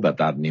even know about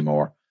that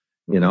anymore,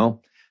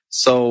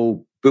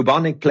 So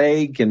bubonic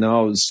plague,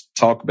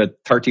 talk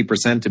about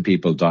 30% of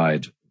people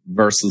died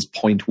versus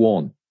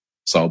 0.1.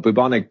 So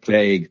bubonic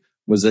plague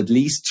was at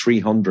least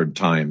 300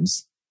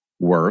 times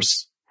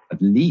worse, at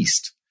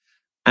least.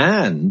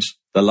 And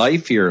the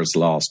life years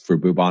lost for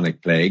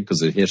bubonic plague,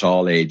 because it hit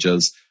all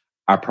ages,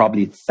 are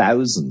probably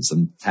thousands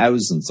and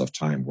thousands of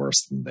times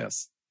worse than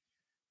this.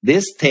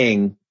 This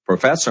thing,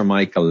 Professor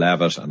Michael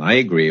Levitt, and I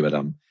agree with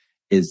him,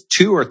 is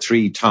 2 or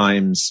 3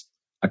 times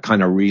a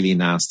kind of really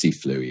nasty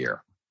flu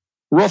year.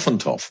 Rough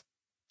and tough.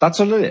 That's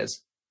what it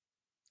is.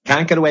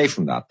 Can't get away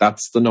from that.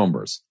 That's the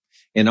numbers.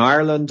 In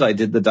Ireland, I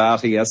did the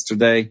data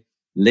yesterday,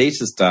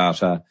 latest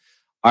data.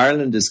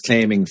 Ireland is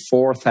claiming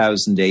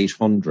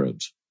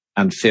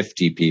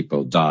 4,850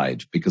 people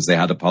died because they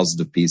had a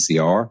positive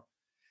PCR.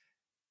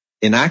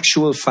 In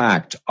actual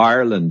fact,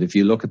 Ireland, if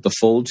you look at the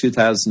full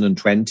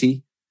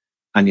 2020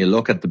 and you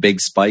look at the big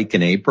spike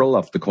in April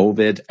of the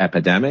COVID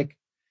epidemic,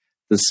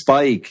 the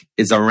spike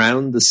is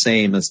around the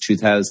same as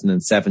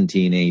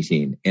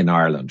 2017-18 in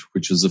Ireland,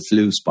 which was a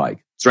flu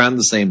spike. It's around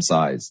the same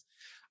size.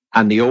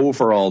 And the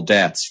overall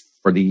deaths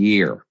for the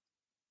year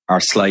are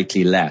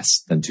slightly less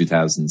than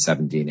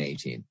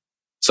 2017-18.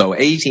 So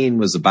 18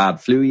 was a bad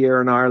flu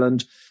year in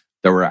Ireland.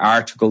 There were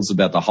articles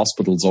about the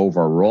hospitals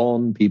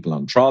overrun, people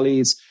on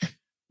trolleys,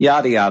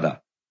 yada,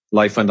 yada.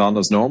 Life went on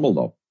as normal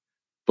though.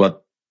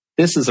 But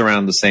this is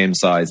around the same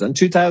size. And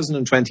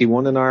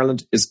 2021 in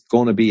Ireland is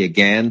going to be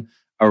again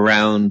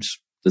around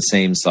the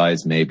same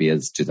size maybe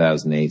as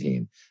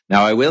 2018.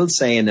 Now, I will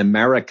say in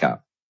America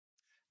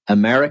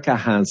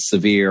has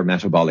severe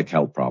metabolic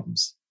health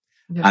problems.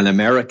 Yeah. And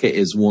America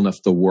is one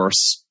of the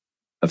worst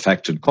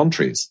affected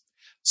countries.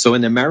 So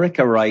in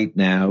America right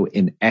now,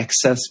 in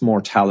excess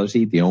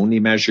mortality, the only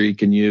measure you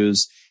can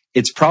use,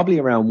 it's probably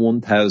around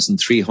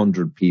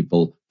 1,300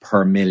 people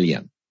per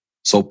million.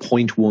 So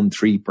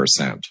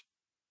 0.13%.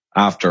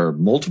 after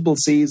multiple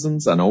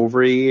seasons and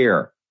over a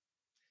year.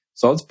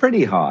 So it's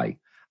pretty high.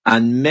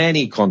 And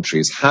many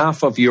countries,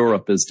 half of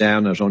Europe is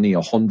down at only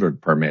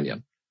 100 per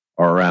million,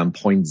 or around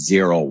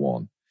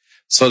 0.01.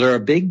 So there are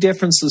big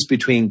differences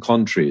between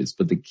countries,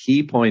 but the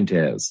key point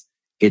is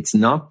it's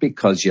not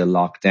because you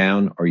lock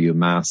down or you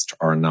masked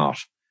or not.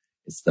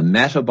 It's the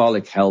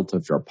metabolic health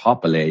of your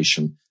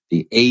population,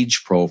 the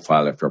age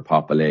profile of your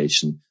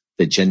population,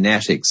 the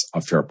genetics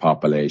of your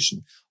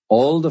population.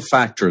 All the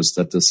factors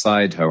that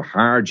decide how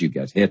hard you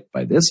get hit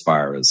by this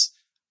virus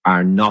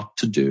are not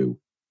to do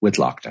with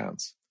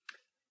lockdowns.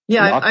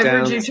 Yeah, I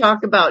heard you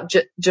talk about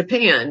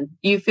Japan.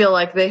 You feel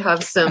like they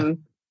have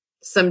some,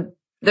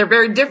 they're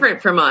very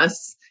different from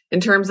us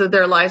in terms of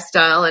their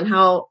lifestyle and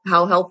how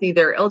healthy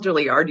their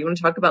elderly are. Do you want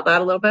to talk about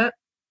that a little bit?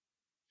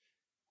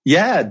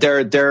 Yeah,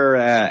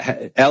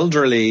 they're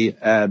elderly.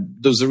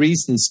 There's a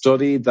recent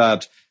study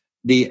that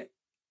the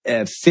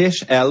fit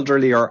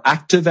elderly or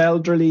active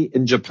elderly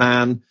in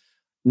Japan,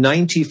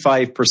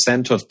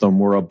 95% of them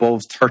were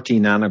above 30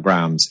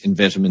 nanograms in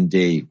vitamin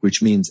D,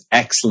 which means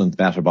excellent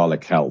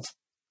metabolic health.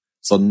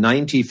 So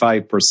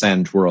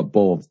 95% were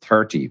above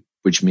 30,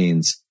 which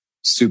means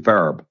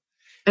superb.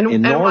 And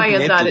why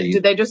is that?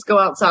 Did they just go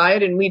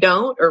outside and we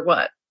don't, or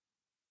what?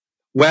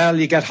 Well,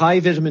 you get high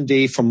vitamin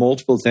D from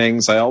multiple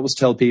things. I always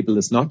tell people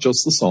it's not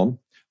just the sun,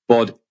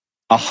 but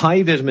a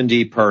high vitamin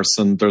D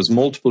person, there's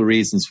multiple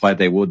reasons why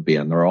they would be,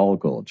 and they're all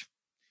good.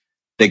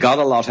 They got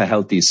a lot of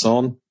healthy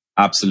sun.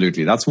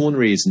 Absolutely. That's one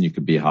reason you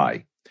could be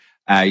high.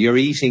 You're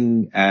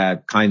eating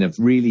kind of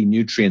really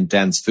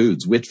nutrient-dense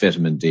foods with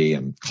vitamin D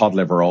and cod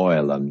liver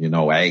oil and,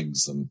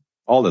 eggs and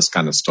all this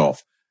kind of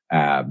stuff.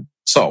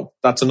 So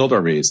that's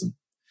another reason.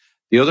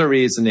 The other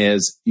reason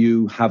is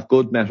you have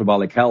good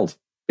metabolic health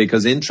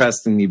because,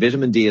 interestingly,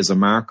 vitamin D is a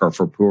marker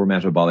for poor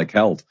metabolic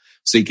health.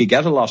 So you could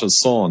get a lot of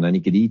sun and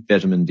you could eat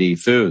vitamin D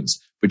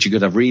foods, but you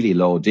could have really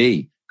low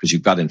D because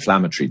you've got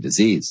inflammatory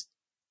disease.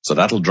 So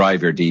that'll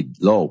drive your D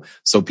low.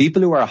 So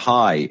people who are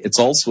high, it's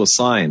also a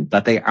sign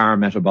that they are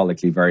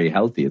metabolically very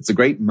healthy. It's a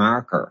great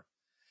marker.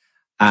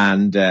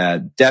 And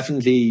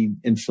definitely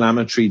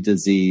inflammatory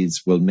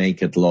disease will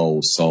make it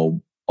low.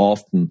 So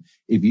often,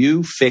 if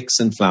you fix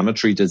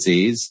inflammatory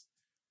disease,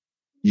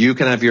 you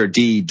can have your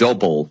D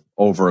double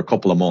over a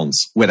couple of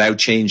months without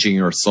changing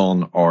your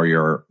sun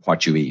or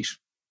what you eat.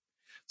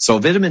 So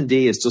vitamin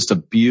D is just a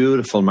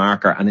beautiful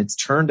marker, and it's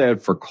turned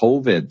out for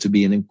COVID to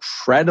be an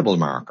incredible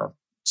marker.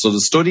 So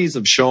the studies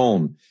have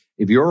shown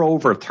if you're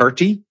over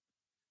 30,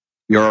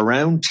 you're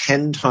around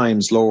 10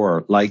 times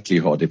lower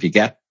likelihood if you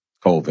get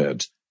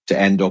COVID to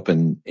end up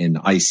in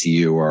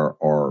ICU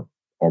or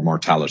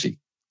mortality.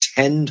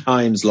 10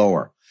 times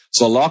lower.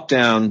 So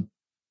lockdown,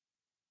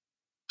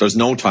 there's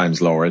no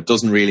times lower. It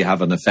doesn't really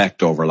have an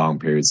effect over long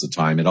periods of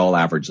time. It all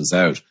averages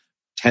out.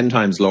 10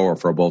 times lower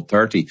for above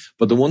 30.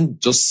 But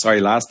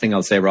last thing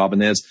I'll say,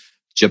 Robin, is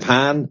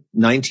Japan,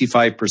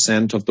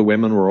 95% of the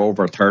women were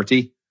over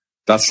 30.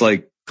 That's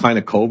like kind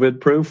of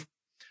COVID proof.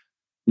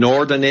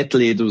 Northern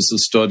Italy, there was a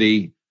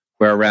study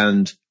where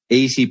around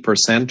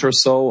 80% or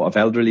so of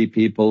elderly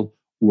people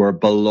were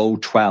below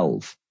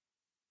 12.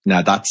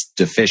 Now that's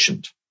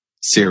deficient,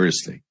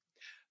 seriously.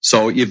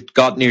 So you've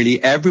got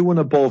nearly everyone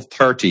above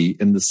 30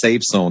 in the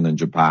safe zone in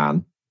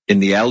Japan, in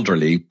the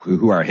elderly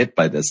who are hit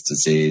by this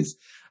disease.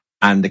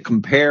 And they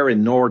compare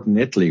in Northern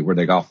Italy where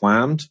they got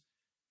whammed,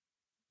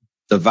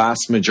 the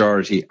vast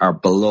majority are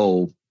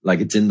below, like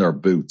it's in their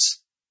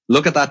boots.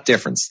 Look at that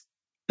difference.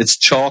 It's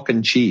chalk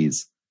and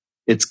cheese.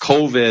 It's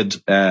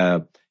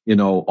COVID,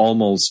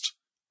 almost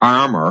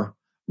armor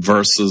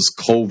versus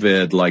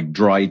COVID like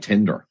dry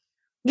tinder.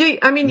 Yeah,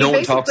 I mean, no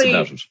one talks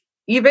about it.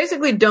 You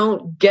basically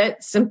don't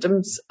get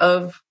symptoms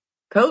of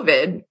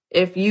COVID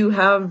if you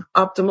have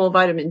optimal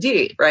vitamin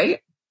D, right?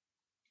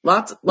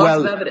 Lots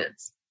of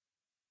evidence.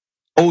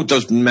 Oh,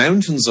 there's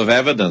mountains of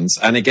evidence.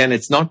 And again,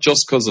 it's not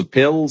just because of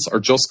pills or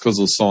just because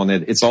of sun.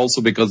 It's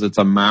also because it's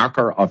a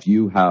marker of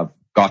you have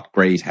got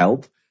great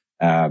health.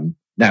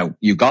 Now,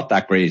 you got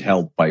that great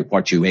health by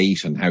what you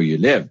ate and how you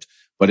lived,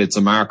 but it's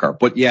a marker.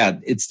 But yeah,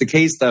 it's the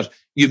case that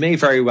you may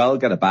very well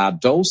get a bad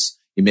dose.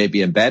 You may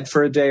be in bed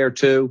for a day or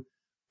two.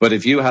 But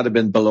if you had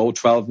been below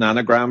 12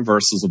 nanogram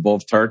versus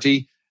above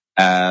 30,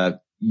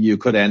 you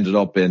could have ended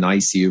up in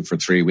ICU for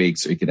 3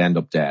 weeks, or you could end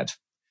up dead.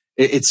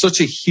 It's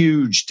such a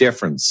huge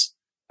difference.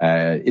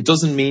 It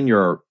doesn't mean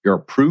you're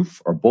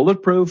proof or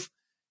bulletproof.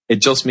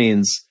 It just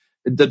means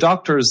the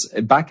doctors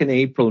back in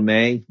April,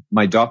 May,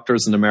 my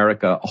doctors in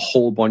America, a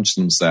whole bunch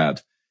of them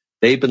said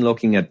they've been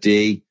looking at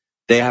D.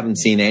 They haven't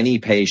seen any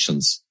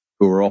patients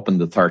who are up in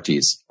the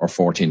 30s or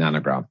 40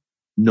 nanogram.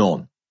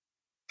 None.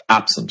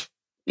 Absent.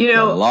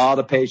 A lot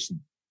of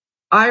patients.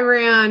 I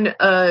ran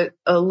a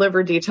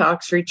liver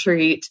detox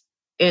retreat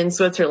in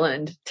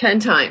Switzerland 10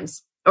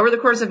 times. Over the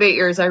course of 8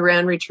 years, I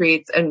ran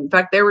retreats. And in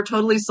fact, they were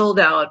totally sold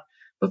out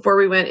before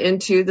we went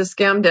into the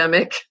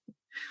scamdemic.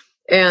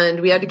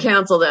 And we had to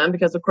cancel them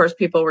because, of course,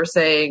 people were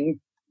saying,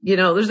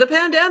 there's a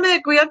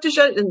pandemic. We have to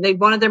shut. And they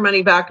wanted their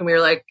money back. And we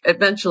were like,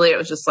 eventually it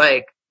was just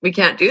like, we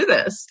can't do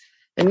this.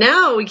 And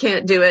now we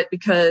can't do it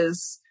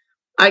because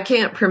I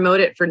can't promote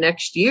it for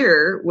next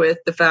year with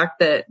the fact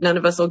that none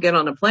of us will get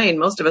on a plane.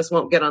 Most of us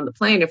won't get on the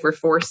plane if we're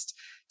forced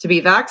to be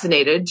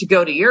vaccinated to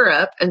go to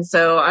Europe. And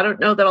so I don't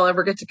know that I'll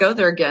ever get to go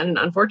there again. And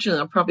unfortunately,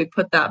 I'll probably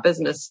put that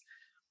business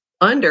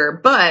under.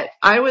 But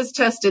I was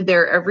tested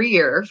there every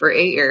year for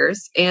 8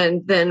 years.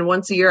 And then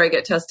once a year, I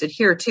get tested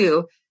here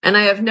too. And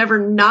I have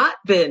never not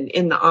been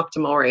in the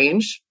optimal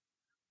range.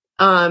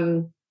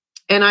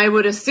 And I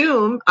would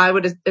assume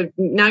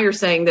now you're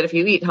saying that if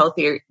you eat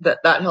healthier,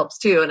 that helps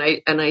too.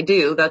 And I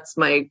do. That's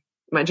my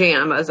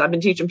jam, as I've been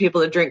teaching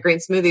people to drink green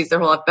smoothies their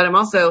whole life. But I'm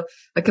also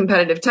a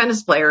competitive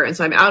tennis player. And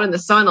so I'm out in the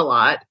sun a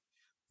lot.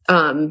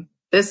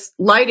 This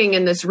lighting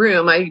in this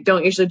room, I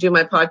don't usually do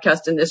my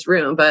podcast in this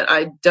room, but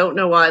I don't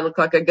know why I look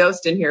like a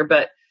ghost in here,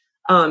 but,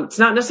 it's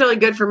not necessarily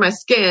good for my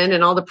skin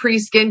and all the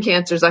pre-skin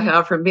cancers I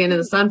have from being in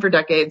the sun for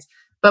decades.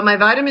 But my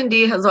vitamin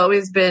D has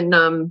always been,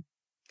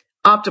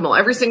 optimal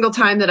every single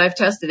time that I've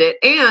tested it.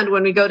 And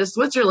when we go to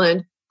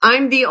Switzerland,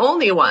 I'm the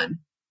only one.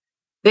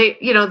 They,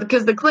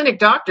 because the clinic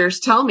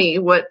doctors tell me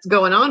what's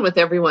going on with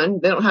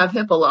everyone. They don't have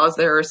HIPAA laws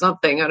there or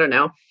something. I don't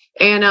know.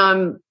 And,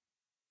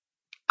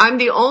 I'm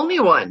the only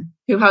one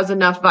who has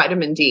enough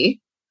vitamin D.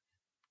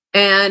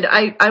 And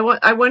I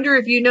wonder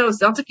if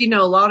sounds like you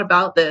know a lot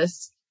about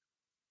this.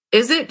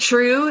 Is it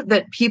true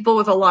that people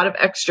with a lot of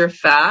extra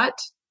fat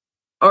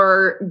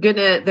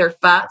their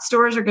fat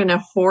stores are gonna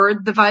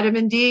hoard the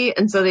vitamin D,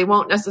 and so they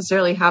won't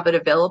necessarily have it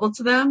available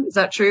to them? Is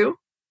that true?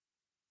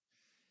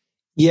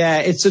 Yeah,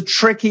 it's a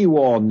tricky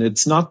one.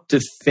 It's not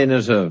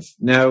definitive.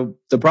 Now,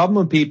 the problem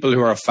with people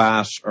who are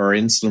fat or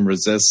insulin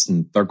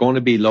resistant, they're going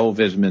to be low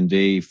vitamin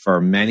D for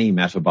many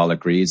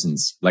metabolic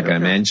reasons, like I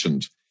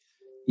mentioned.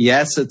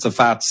 Yes, it's a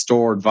fat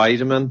stored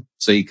vitamin.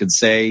 So you could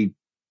say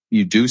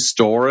you do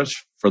store it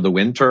for the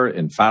winter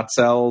in fat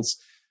cells.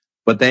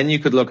 But then you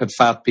could look at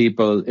fat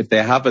people. If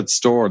they have it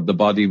stored, the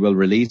body will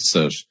release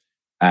it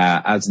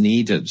as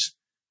needed.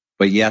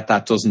 But yet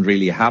that doesn't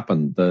really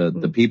happen.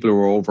 The people who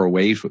are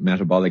overweight with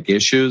metabolic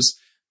issues,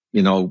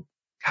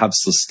 have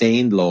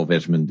sustained low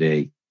vitamin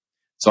D.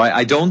 So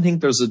I don't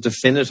think there's a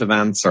definitive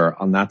answer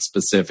on that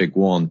specific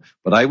one.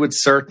 But I would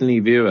certainly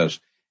view it.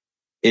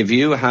 If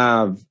you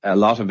have a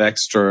lot of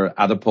extra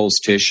adipose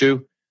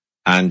tissue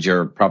and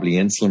you're probably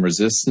insulin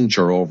resistant,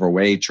 you're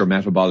overweight, you're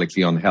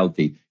metabolically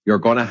unhealthy, you're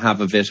going to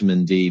have a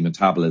vitamin D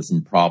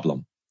metabolism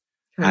problem.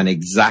 Okay. And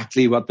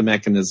exactly what the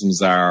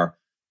mechanisms are,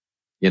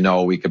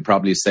 we could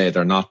probably say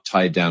they're not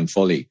tied down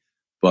fully.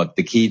 But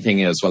the key thing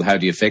is, well, how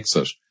do you fix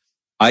it?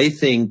 I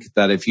think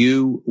that if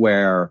you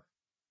were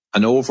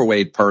an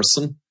overweight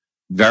person,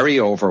 very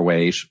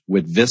overweight,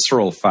 with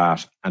visceral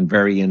fat and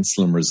very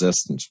insulin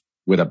resistant,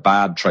 with a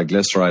bad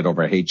triglyceride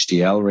over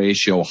HDL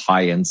ratio,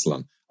 high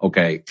insulin,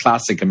 okay,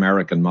 classic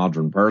American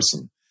modern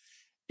person.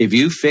 If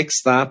you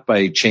fix that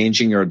by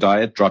changing your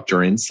diet, dropped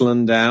your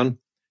insulin down,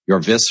 your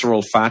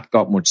visceral fat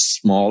got much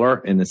smaller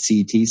in a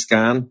CT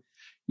scan,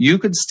 you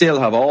could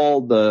still have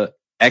all the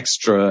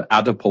extra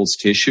adipose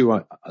tissue,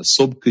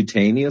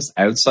 subcutaneous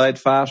outside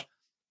fat,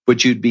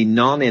 but you'd be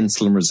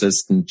non-insulin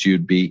resistant,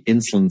 you'd be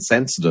insulin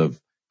sensitive,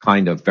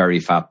 kind of very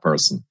fat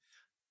person.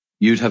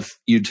 You'd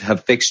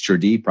have fixed your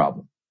D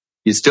problem.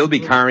 You'd still be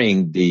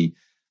carrying the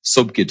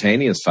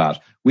subcutaneous fat.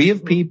 We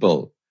have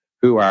people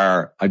who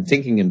are, I'm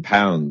thinking in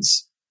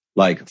pounds,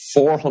 like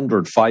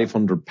 400,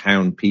 500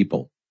 pound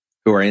people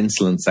who are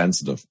insulin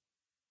sensitive.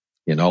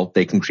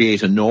 They can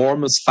create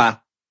enormous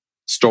fat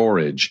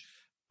storage,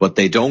 but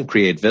they don't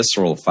create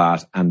visceral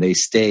fat and they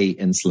stay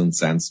insulin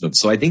sensitive.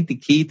 So I think the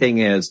key thing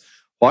is,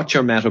 what's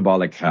your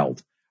metabolic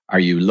health? Are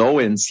you low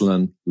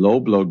insulin, low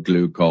blood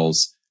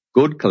glucose,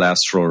 good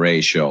cholesterol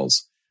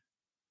ratios,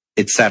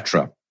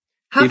 etc.?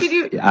 How could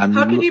you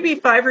be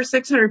 500 or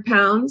 600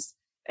 pounds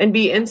and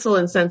be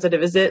insulin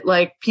sensitive? Is it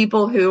like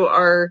people who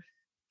are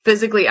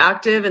physically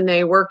active and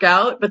they work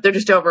out, but they're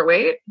just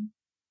overweight?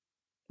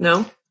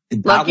 No?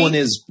 That one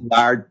is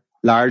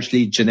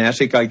largely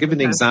genetic. I'll give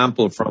an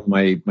example from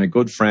my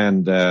good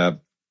friend. I've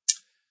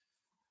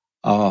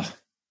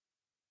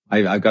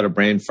got a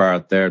brain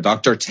fart there.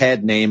 Dr.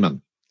 Ted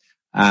Naiman.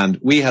 And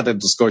we had a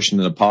discussion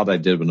in a pod I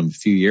did with him a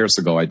few years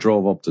ago. I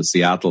drove up to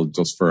Seattle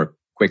just for a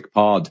quick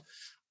pod.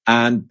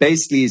 And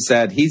basically he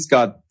said he's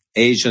got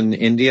Asian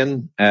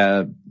Indian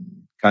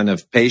kind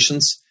of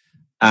patients.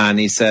 And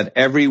he said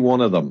every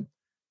one of them,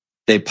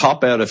 they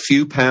pop out a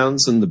few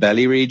pounds in the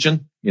belly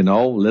region,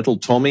 little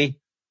tummy,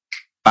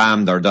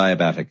 bam, they're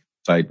diabetic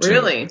type 2.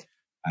 Really?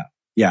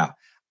 Yeah.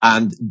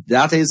 And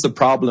that is the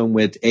problem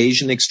with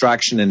Asian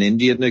extraction and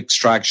Indian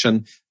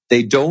extraction.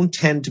 They don't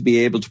tend to be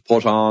able to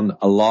put on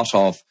a lot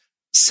of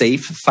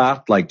safe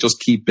fat, like just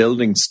keep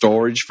building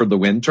storage for the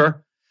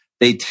winter.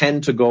 They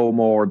tend to go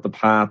more the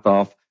path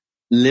of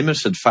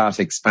limited fat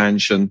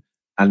expansion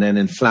and then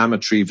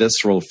inflammatory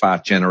visceral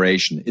fat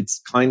generation.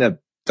 It's kind of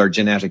their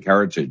genetic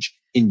heritage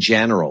in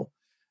general.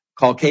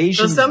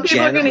 Caucasian. So some people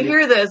are going to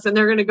hear this and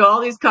they're going to go,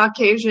 all these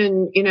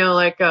Caucasian,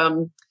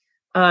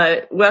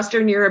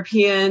 Western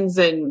Europeans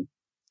and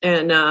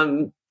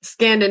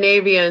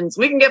Scandinavians,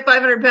 we can get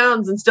 500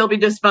 pounds and still be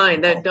just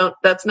fine.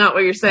 That's not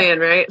what you're saying,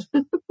 right?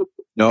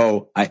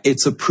 No,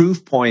 it's a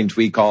proof point,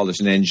 we call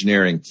it in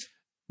engineering.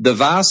 The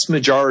vast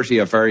majority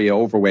of very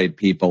overweight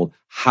people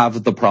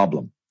have the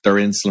problem. They're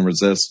insulin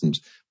resistant.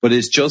 But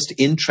it's just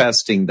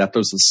interesting that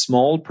there's a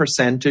small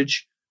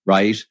percentage,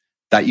 right,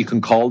 that you can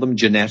call them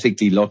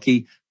genetically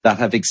lucky, that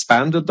have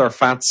expanded their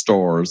fat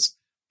stores,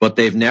 but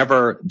they've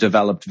never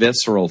developed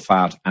visceral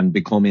fat and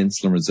become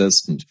insulin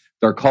resistant.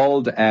 They're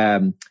called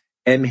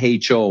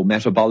MHO,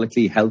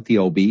 metabolically healthy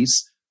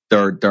obese.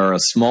 They're a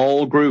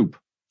small group.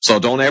 So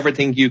don't ever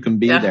think you can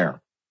be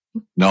there.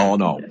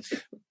 No.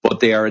 But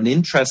they are an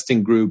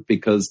interesting group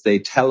because they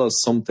tell us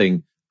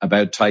something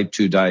about type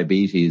 2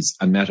 diabetes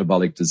and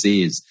metabolic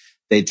disease.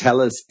 They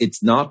tell us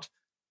it's not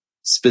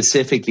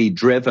specifically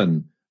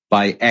driven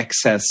by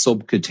excess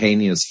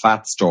subcutaneous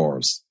fat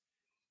stores.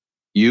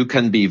 You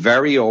can be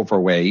very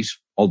overweight,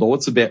 although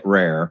it's a bit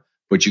rare,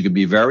 but you can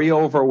be very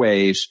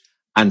overweight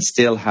and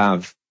still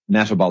have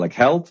metabolic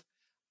health.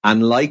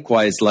 And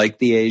likewise, like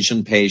the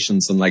Asian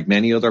patients and like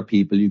many other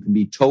people, you can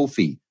be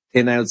TOFI,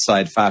 thin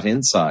outside, fat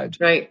inside,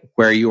 right?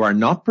 Where you are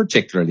not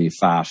particularly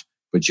fat,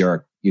 but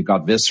you've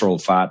got visceral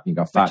fat, and you've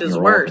got fat in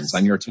your organs,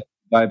 and you're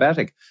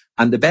diabetic.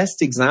 And the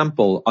best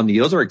example on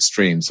the other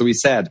extreme, so we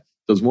said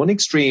there's one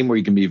extreme where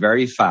you can be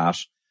very fat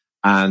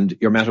and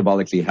you're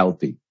metabolically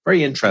healthy.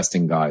 Very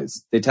interesting,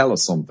 guys. They tell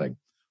us something.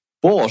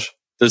 But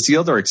there's the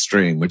other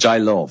extreme, which I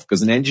love,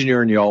 because in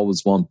engineering, you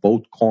always want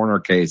both corner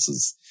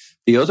cases.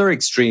 The other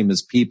extreme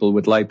is people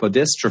with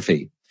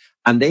lipodystrophy,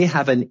 and they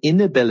have an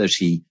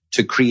inability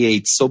to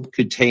create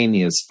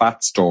subcutaneous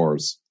fat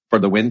stores for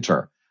the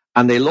winter.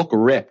 And they look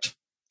ripped.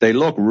 They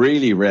look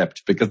really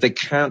ripped because they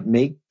can't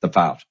make the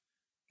fat.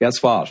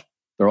 Guess what?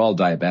 They're all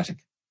diabetic.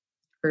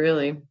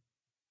 Really?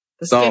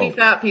 The skinny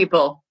fat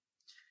people.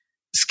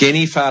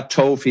 Skinny fat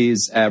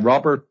TOFIs.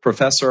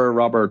 Professor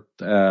Robert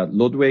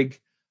Lustig,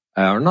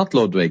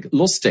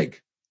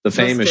 the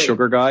famous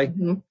sugar guy.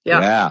 Mm-hmm.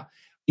 Yeah.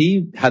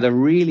 He had a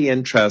really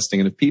interesting,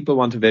 and if people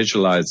want to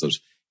visualize it,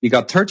 you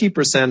got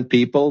 30%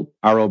 people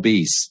are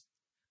obese,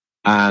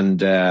 and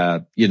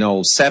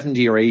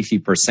 70 or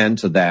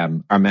 80% of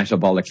them are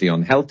metabolically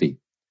unhealthy.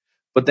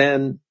 But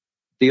then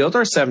the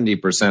other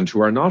 70%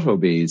 who are not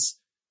obese,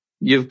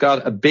 you've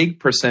got a big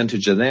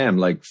percentage of them,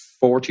 like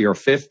 40 or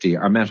 50,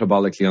 are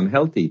metabolically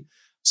unhealthy.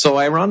 So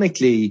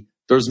ironically,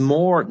 there's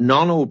more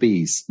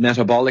non-obese,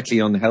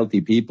 metabolically unhealthy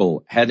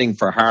people heading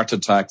for heart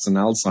attacks and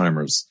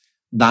Alzheimer's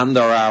than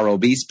there are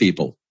obese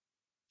people,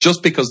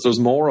 just because there's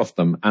more of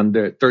them. And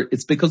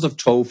it's because of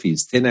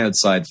TOFIs, thin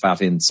outside,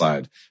 fat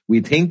inside.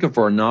 We think if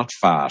we're not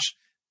fat,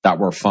 that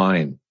we're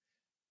fine.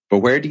 But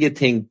where do you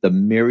think the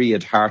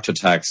myriad heart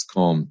attacks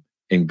come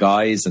in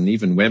guys and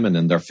even women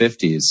in their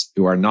 50s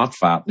who are not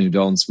fat and who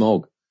don't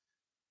smoke?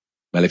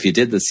 Well, if you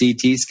did the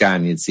CT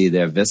scan, you'd see they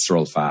have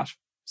visceral fat.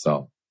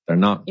 So they're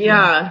not.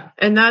 Yeah.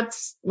 And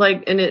that's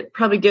and it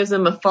probably gives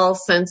them a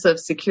false sense of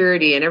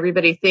security. And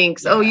everybody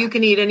thinks, you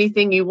can eat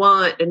anything you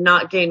want and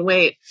not gain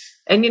weight.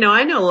 And,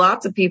 I know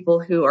lots of people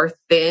who are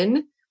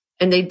thin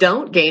and they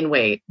don't gain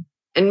weight.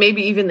 And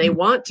maybe even they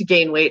want to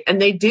gain weight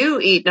and they do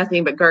eat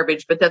nothing but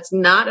garbage, but that's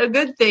not a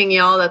good thing,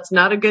 y'all. That's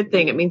not a good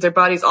thing. It means their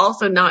body's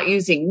also not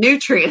using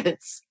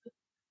nutrients.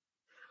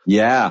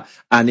 Yeah.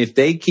 And if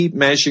they keep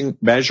measuring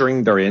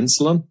their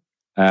insulin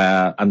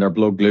and their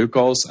blood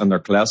glucose and their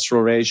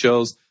cholesterol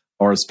ratios,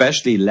 or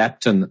especially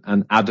leptin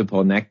and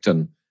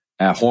adiponectin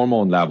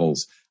hormone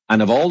levels,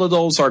 and if all of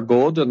those are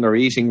good and they're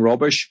eating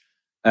rubbish,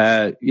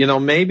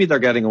 maybe they're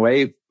getting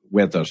away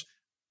with it.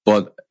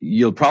 But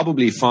you'll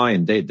probably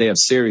find they have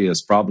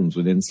serious problems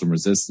with insulin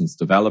resistance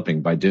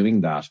developing by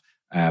doing that.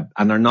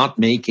 And they're not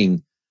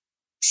making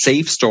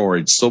safe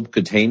storage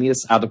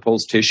subcutaneous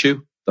adipose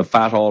tissue, the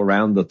fat all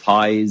around the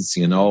thighs,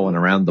 and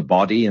around the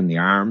body and the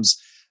arms.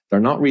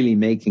 They're not really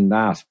making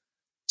that.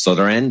 So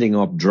they're ending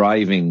up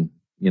driving,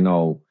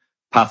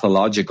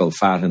 pathological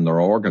fat in their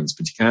organs,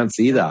 but you can't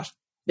see that.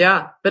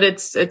 Yeah, but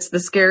it's the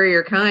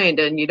scarier kind,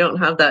 and you don't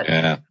have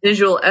that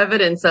visual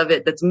evidence of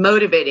it that's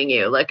motivating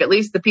you. Like, at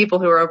least the people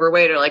who are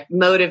overweight are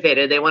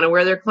motivated. They want to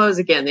wear their clothes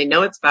again. They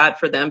know it's bad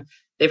for them.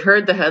 They've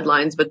heard the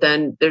headlines, but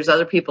then there's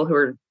other people who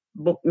are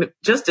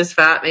just as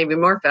fat, maybe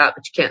more fat,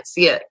 but you can't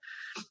see it.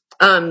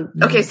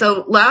 Okay,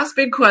 so last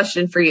big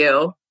question for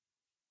you.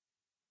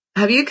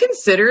 Have you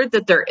considered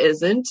that there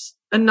isn't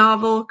a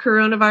novel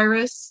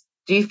coronavirus?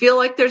 Do you feel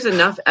like there's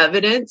enough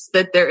evidence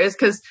that there is?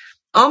 Because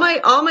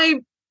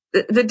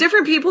the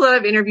different people that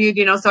I've interviewed,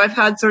 so I've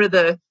had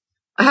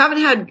I haven't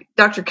had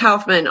Dr.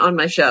 Kaufman on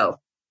my show,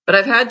 but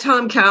I've had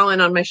Tom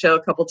Cowan on my show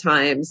a couple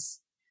times.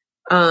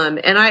 And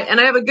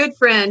I have a good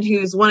friend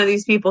who's one of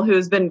these people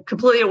who's been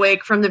completely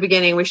awake from the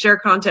beginning. We share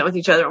content with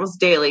each other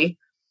almost daily.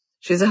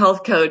 She's a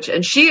health coach,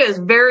 and she is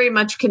very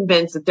much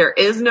convinced that there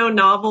is no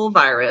novel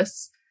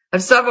virus. I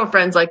have several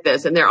friends like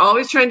this, and they're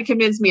always trying to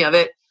convince me of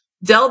it.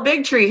 Del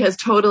Bigtree has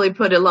totally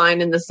put a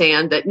line in the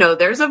sand that no,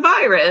 there's a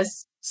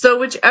virus. So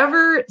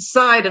whichever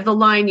side of the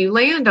line you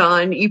land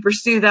on, you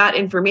pursue that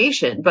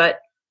information. But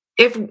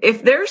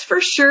if there's for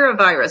sure a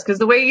virus, because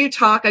the way you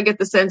talk, I get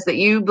the sense that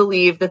you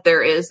believe that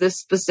there is this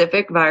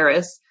specific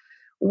virus,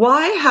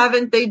 why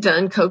haven't they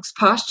done Koch's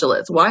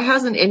postulates? Why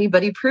hasn't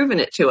anybody proven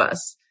it to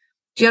us?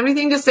 Do you have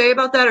anything to say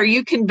about that? Are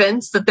you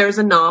convinced that there's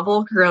a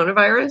novel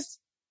coronavirus?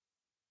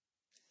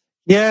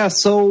 Yeah,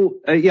 so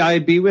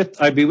I'd be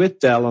with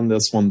Del on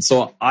this one.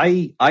 So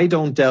I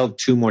don't delve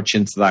too much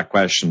into that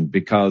question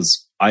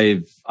because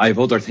I've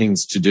other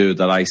things to do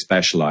that I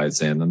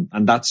specialize in,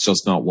 and that's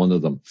just not one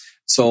of them.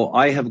 So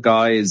I have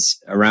guys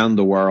around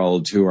the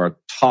world who are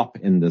top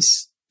in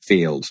this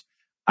field,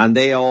 and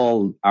they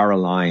all are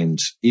aligned,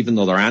 even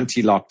though they're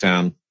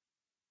anti-lockdown,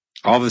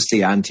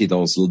 obviously anti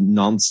those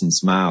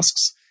nonsense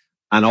masks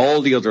and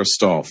all the other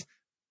stuff.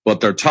 But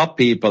they're top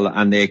people,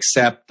 and they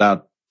accept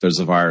that there's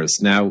a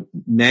virus. Now,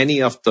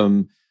 many of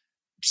them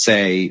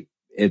say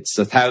it's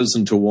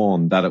 1,000 to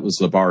 1 that it was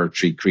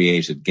laboratory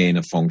created, gain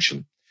of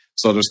function.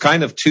 So there's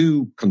kind of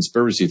two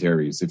conspiracy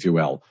theories, if you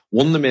will.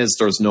 One of them is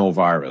there's no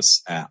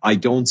virus. I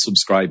don't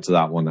subscribe to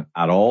that one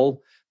at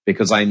all,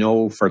 because I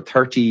know for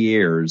 30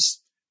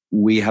 years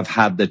we have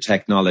had the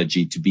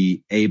technology to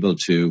be able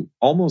to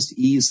almost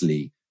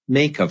easily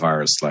make a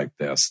virus like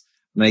this.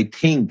 And I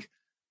think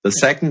the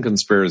second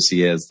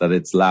conspiracy is that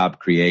it's lab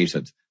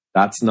created.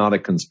 That's not a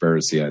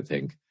conspiracy, I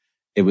think.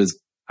 It was,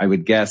 I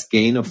would guess,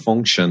 gain of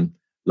function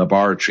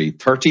laboratory.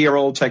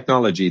 30-year-old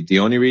technology. The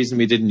only reason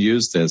we didn't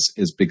use this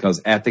is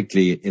because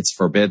ethically it's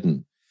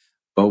forbidden.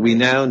 But we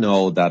now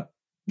know that,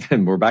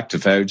 and we're back to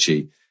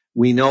Fauci,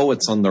 we know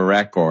it's on the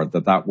record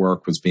that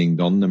work was being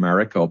done in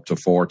America up to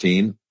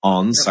 14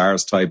 on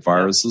SARS-type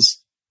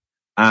viruses.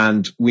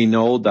 And we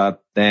know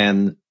that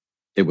then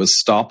it was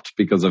stopped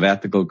because of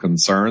ethical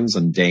concerns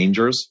and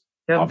dangers,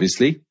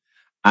 obviously.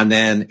 And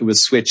then it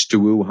was switched to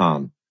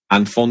Wuhan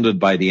and funded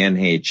by the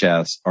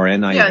NHS or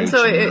NIH and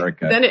so in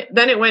America.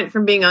 Then it went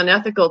from being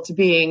unethical to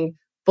being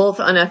both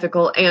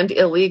unethical and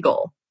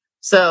illegal.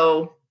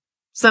 So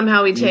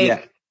somehow we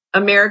take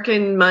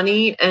American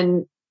money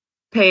and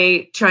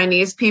pay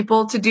Chinese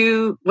people to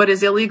do what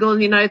is illegal in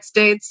the United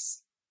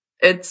States.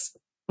 It's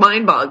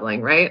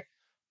mind-boggling, right?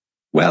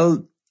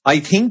 Well, I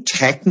think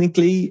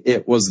technically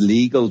it was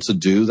legal to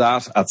do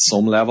that at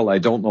some level. I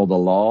don't know the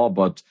law,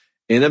 but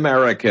in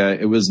America,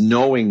 it was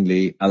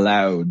knowingly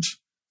allowed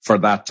for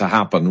that to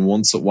happen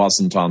once it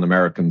wasn't on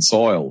American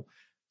soil.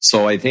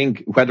 So I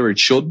think whether it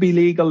should be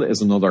legal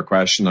is another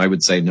question. I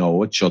would say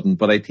no, it shouldn't.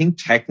 But I think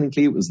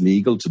technically it was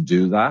legal to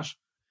do that.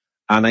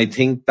 And I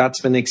think that's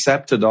been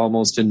accepted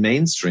almost in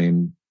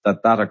mainstream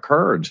that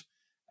occurred.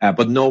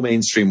 But no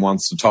mainstream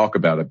wants to talk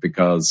about it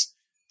because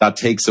that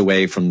takes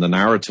away from the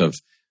narrative.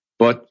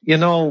 But, you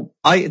know,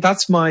 I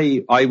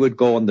would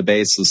go on the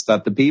basis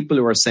that the people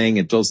who are saying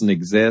it doesn't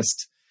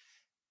exist,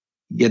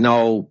 you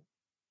know,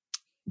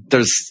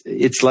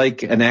 it's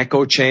like an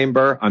echo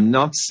chamber. I'm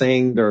not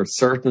saying they're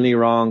certainly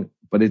wrong,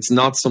 but it's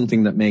not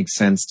something that makes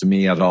sense to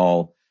me at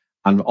all.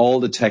 And all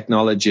the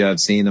technology I've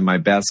seen in my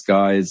best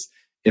guys,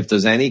 if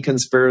there's any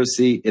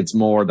conspiracy, it's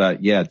more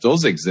that, it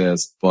does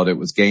exist, but it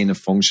was gain of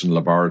function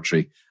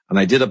laboratory. And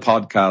I did a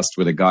podcast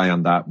with a guy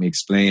on that, and we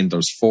explained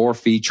there's 4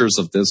 features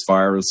of this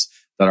virus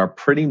that are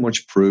pretty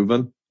much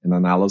proven in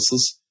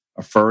analysis.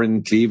 A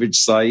furin cleavage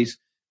site,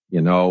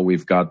 you know,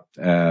 we've got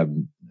a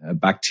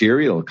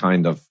bacterial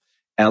kind of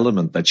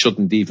element that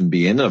shouldn't even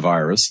be in a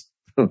virus.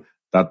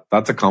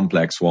 That's a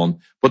complex one.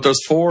 But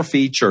there's 4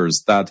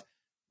 features that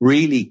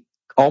really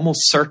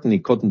almost certainly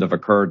couldn't have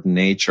occurred in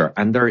nature,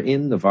 and they're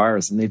in the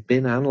virus and they've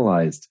been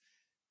analyzed.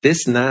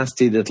 This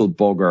nasty little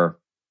bugger,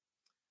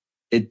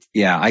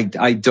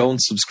 I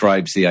don't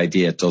subscribe to the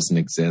idea it doesn't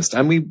exist.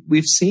 And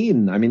we've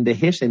seen, I mean, the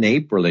hit in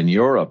April in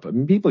Europe, I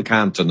mean, people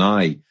can't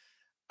deny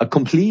a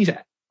complete,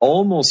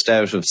 almost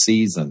out of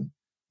season,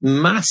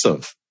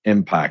 massive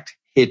impact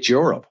hit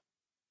Europe.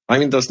 I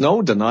mean, there's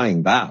no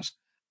denying that.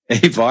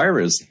 A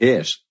virus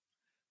hit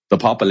the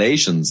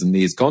populations in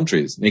these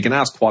countries. And you can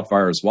ask, what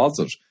virus was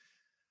it?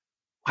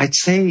 I'd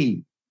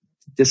say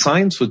the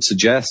science would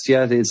suggest,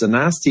 it is a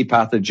nasty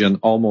pathogen,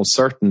 almost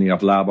certainly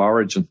of lab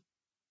origin.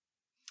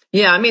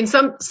 Yeah, I mean,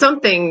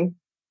 something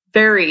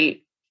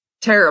very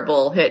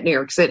terrible hit New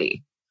York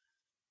City.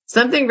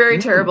 Something very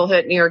terrible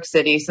hit New York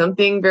City.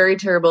 Something very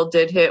terrible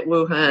did hit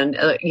Wuhan.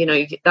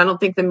 I don't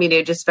think the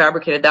media just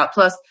fabricated that.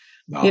 Plus,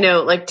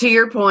 like to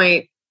your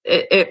point,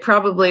 it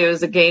probably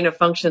was a gain of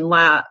function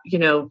lab,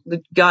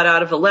 got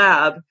out of a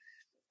lab.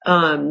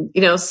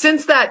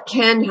 Since that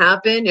can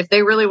happen, if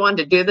they really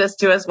wanted to do this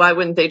to us, why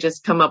wouldn't they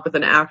just come up with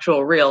an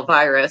actual real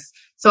virus?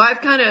 So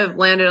I've kind of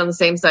landed on the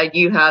same side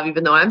you have,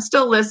 even though I'm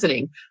still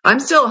listening. I'm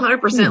still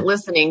 100%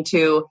 listening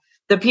to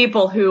the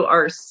people who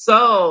are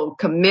so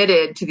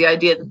committed to the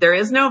idea that there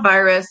is no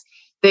virus.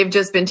 They've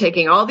just been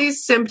taking all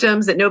these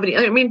symptoms that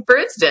for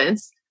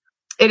instance,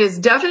 it is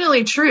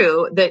definitely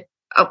true that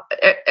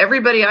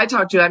everybody I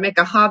talk to, I make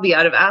a hobby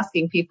out of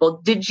asking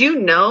people, did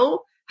you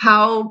know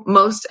how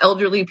most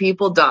elderly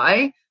people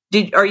die?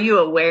 Are you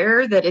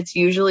aware that it's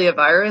usually a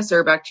virus or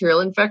a bacterial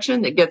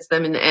infection that gets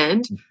them in the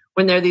end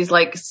when they're these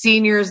like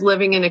seniors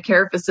living in a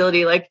care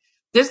facility? Like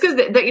just because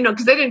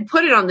because they didn't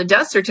put it on the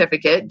death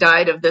certificate,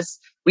 died of this.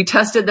 We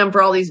tested them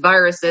for all these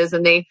viruses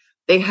and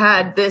they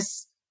had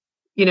this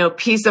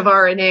piece of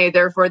RNA,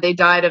 therefore they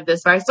died of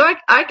this virus. So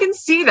I can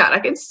see that. I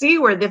can see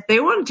where if they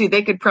wanted to,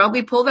 they could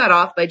probably pull that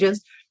off by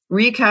just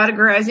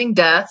recategorizing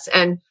deaths.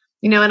 And,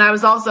 and I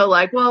was also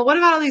like, well, what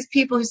about all these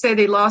people who say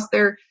they lost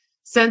their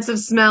sense of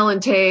smell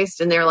and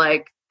taste? And they're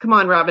like, come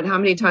on, Robin, how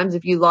many times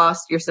have you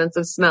lost your sense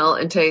of smell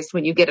and taste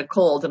when you get a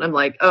cold? And I'm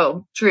like,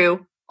 oh,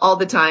 true, all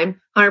the time,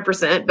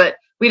 100%. But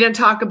we didn't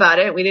talk about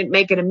it. We didn't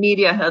make it a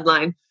media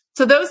headline.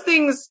 So those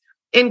things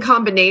in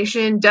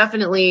combination,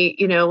 definitely,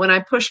 when I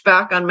push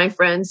back on my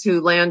friends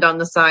who land on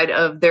the side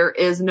of there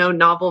is no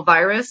novel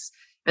virus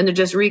and they're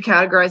just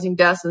recategorizing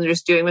deaths and they're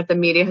just doing what the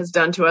media has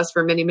done to us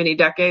for many, many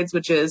decades,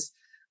 which is,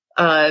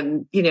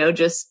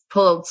 just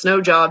pull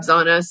snow jobs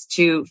on us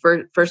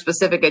for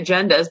specific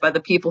agendas by the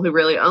people who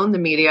really own the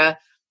media.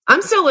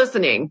 I'm still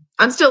listening.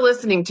 I'm still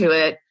listening to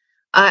it.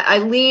 I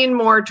lean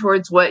more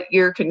towards what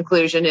your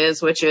conclusion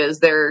is, which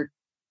is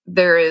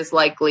there is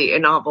likely a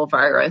novel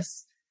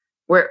virus.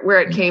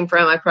 Where it came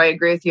from, I probably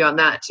agree with you on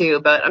that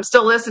too. But I'm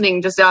still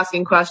listening, just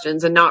asking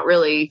questions, and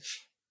I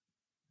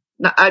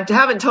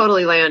haven't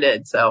totally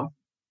landed. So,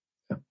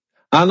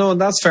 I know,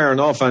 and that's fair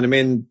enough. And I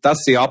mean,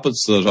 that's the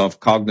opposite of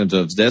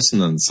cognitive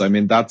dissonance. I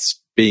mean,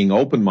 that's being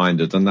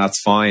open-minded, and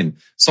that's fine.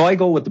 So I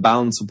go with the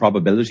balance of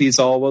probabilities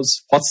always.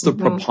 What's the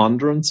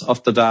preponderance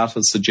of the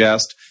data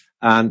suggest?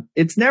 And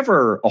it's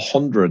never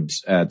 100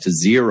 to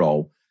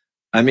 0.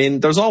 I mean,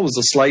 there's always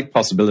a slight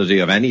possibility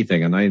of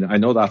anything, and I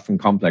know that from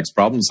complex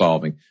problem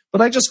solving, but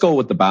I just go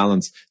with the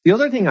balance. The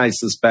other thing I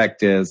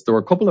suspect is there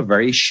were a couple of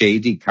very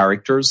shady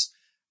characters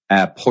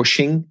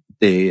pushing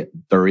the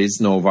there is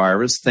no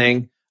virus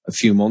thing. A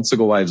few months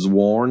ago, I was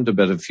warned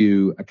about a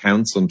few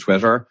accounts on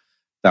Twitter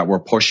that were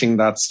pushing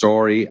that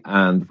story,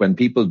 and when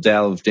people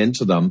delved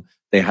into them,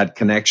 they had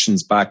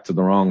connections back to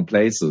the wrong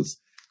places.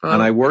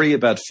 And I worry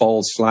about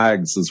false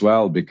flags as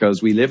well,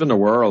 because we live in a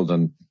world,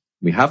 and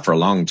we have for a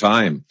long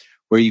time,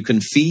 where you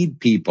can feed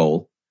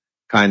people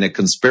kind of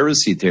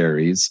conspiracy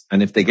theories,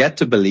 and if they get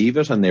to believe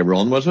it and they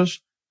run with it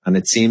and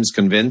it seems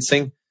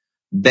convincing,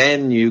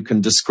 then you can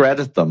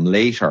discredit them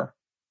later.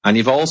 And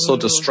you've also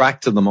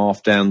distracted them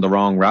off down the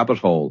wrong rabbit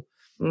hole.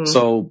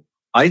 So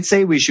I'd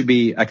say we should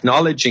be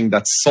acknowledging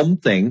that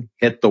something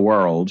hit the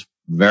world,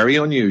 very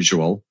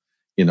unusual,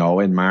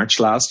 in March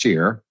last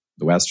year,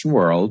 the Western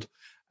world,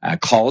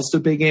 caused a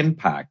big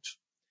impact.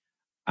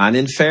 And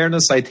in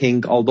fairness, I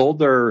think, although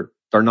they're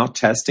not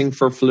testing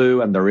for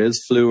flu and there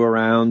is flu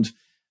around,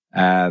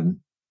 the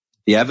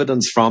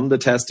evidence from the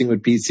testing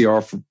with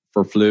PCR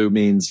for flu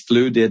means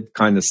flu did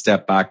kind of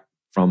step back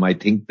from, I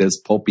think, this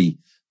puppy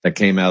that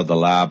came out of the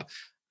lab.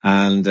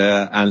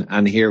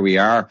 And here we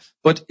are.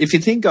 But if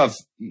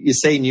you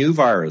say new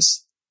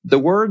virus, the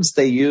words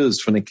they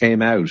used when it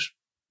came out,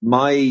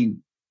 my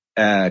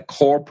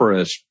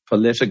corporate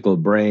political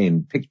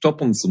brain picked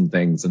up on some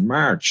things in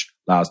March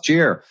last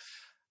year.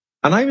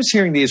 And I was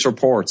hearing these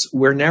reports,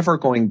 we're never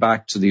going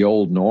back to the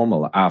old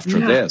normal after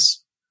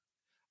this.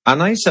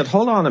 And I said,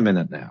 hold on a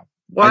minute now.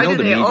 Why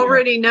do they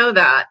already know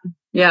that?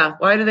 Yeah.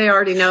 Why do they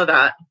already know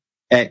that?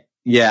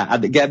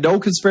 Again, no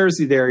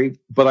conspiracy theory,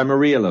 but I'm a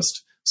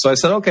realist. So I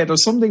said, okay,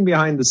 there's something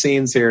behind the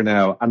scenes here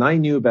now. And I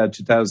knew about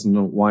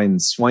 2001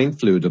 swine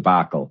flu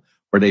debacle,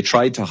 where they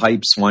tried to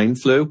hype swine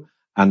flu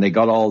and they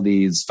got all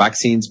these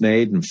vaccines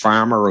made, and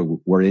Pharma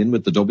were in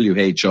with the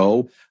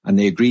WHO, and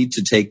they agreed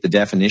to take the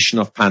definition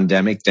of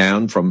pandemic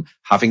down from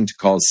having to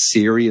cause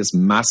serious,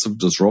 massive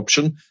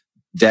disruption,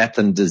 death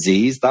and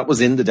disease. That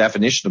was in the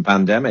definition of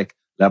pandemic,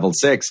 level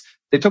 6.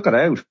 They took it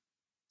out.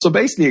 So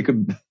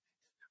basically,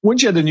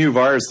 once you had a new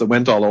virus that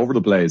went all over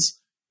the place,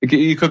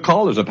 you could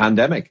call it a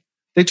pandemic.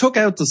 They took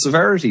out the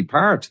severity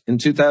part in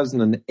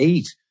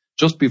 2008,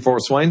 just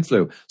before swine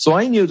flu. So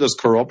I knew there's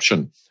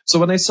corruption. So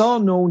when I saw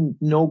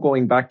no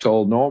going back to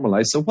old normal,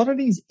 I said, what are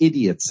these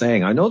idiots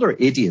saying? I know they're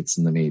idiots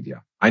in the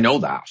media. I know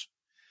that.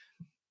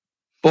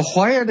 But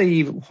why are they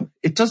even...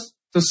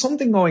 There's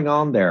something going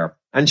on there.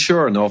 And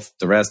sure enough,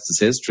 the rest is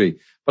history.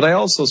 But I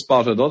also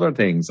spotted other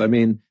things. I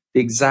mean, the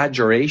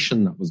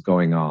exaggeration that was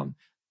going on,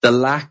 the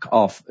lack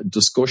of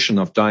discussion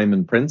of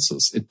Diamond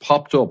Princess. It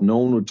popped up. No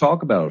one would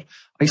talk about it.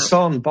 I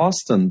saw in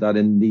Boston that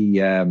in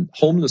the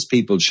homeless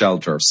people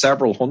shelter,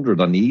 several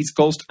hundred on the East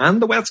Coast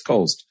and the West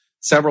Coast,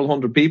 several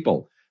hundred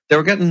people, they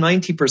were getting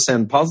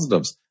 90%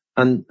 positives,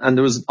 and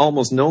there was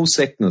almost no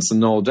sickness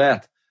and no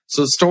death.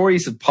 So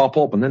stories would pop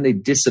up and then they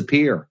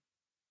disappear.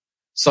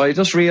 So I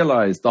just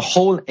realized the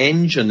whole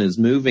engine is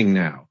moving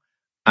now,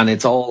 and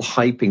it's all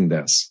hyping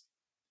this,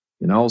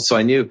 so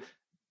I knew.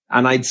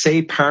 And I'd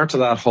say part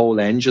of that whole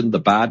engine, the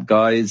bad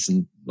guys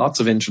and lots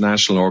of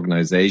international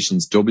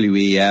organizations,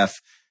 WEF,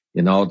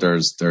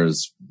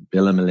 there's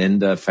Bill and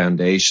Melinda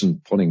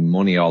Foundation putting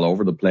money all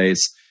over the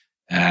place.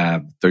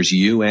 There's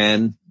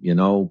UN,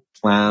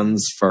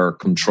 plans for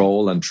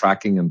control and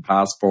tracking and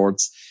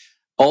passports.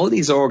 All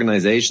these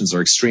organizations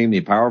are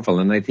extremely powerful.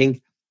 And I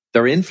think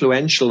they're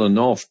influential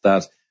enough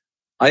that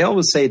I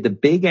always say the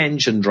big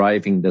engine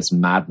driving this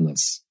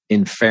madness,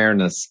 in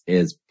fairness,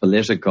 is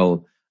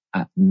political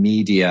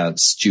media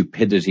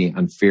stupidity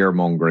and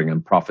fear-mongering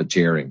and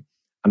profiteering.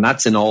 And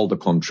that's in all the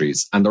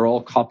countries. And they're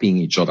all copying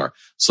each other.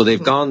 So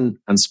they've gone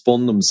and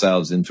spun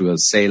themselves into a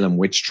Salem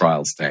witch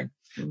trials thing.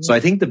 So I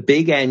think the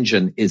big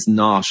engine is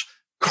not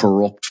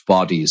corrupt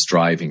bodies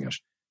driving it.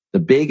 The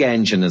big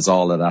engine is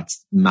all of that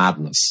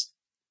madness.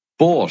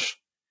 But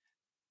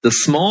the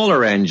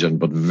smaller engine,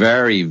 but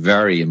very,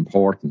 very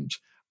important,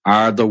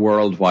 are the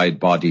worldwide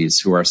bodies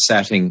who are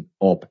setting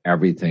up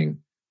everything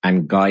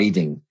and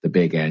guiding the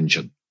big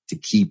engine to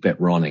keep it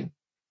running.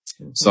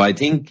 So I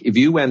think if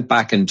you went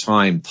back in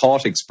time,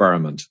 thought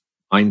experiment,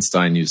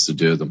 Einstein used to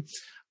do them.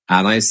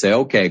 And I say,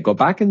 okay, go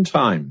back in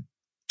time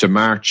to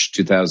March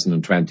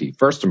 2020,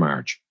 1st of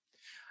March,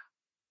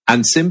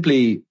 and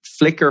simply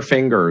flicker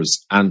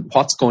fingers and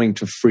what's going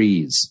to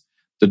freeze.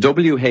 The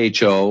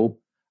WHO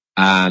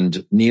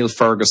and Neil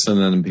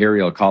Ferguson and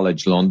Imperial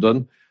College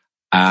London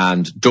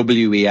and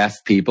WEF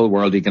people,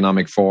 World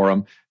Economic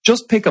Forum,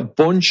 just pick a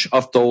bunch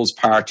of those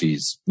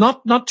parties,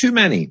 not too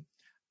many,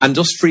 and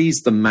just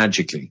freeze them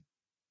magically.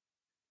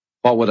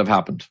 What would have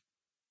happened?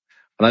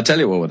 And I tell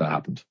you what would have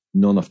happened.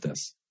 None of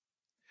this.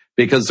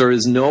 Because there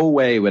is no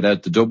way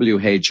without the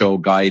WHO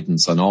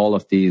guidance on all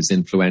of these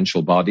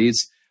influential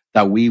bodies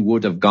that we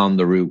would have gone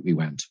the route we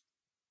went.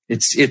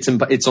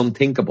 It's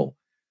unthinkable.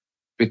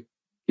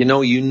 You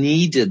know, you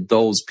needed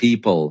those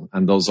people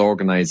and those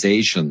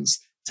organizations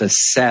to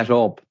set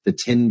up the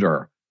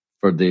tinder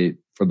for the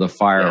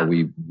fire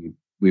we've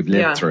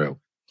lived through.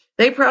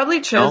 They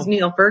probably chose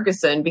Neil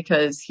Ferguson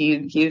because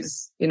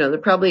he's, you know, they're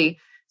probably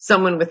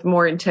someone with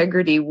more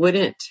integrity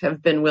wouldn't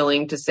have been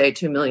willing to say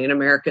 2 million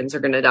Americans are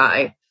going to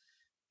die.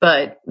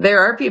 But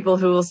there are people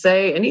who will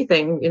say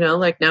anything, you know,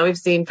 like now we've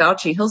seen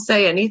Fauci. He'll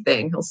say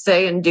anything. He'll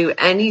say and do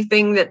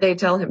anything that they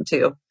tell him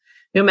to.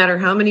 No matter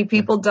how many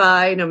people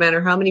die, no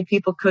matter how many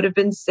people could have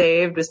been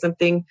saved with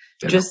something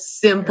just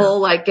simple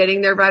like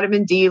getting their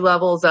vitamin D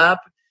levels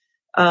up,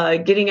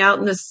 getting out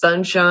in the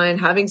sunshine,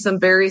 having some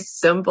very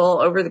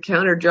simple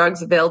over-the-counter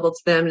drugs available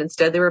to them. And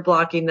instead, they were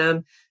blocking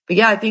them. But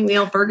yeah, I think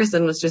Neil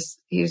Ferguson was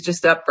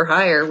just up for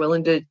hire,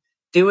 willing to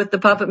do what the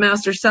puppet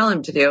masters tell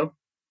him to do.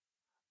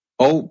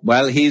 Oh,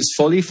 well, he's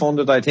fully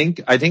funded. I think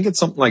it's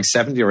something like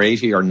 70 or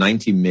 80 or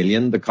 90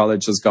 million the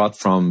college has got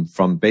from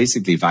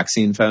basically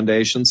vaccine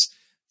foundations.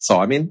 So,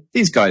 I mean,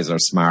 these guys are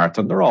smart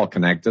and they're all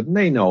connected and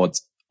they know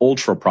it's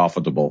ultra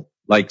profitable.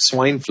 Like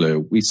swine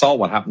flu. We saw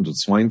what happened with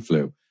swine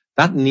flu.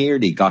 That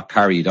nearly got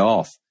carried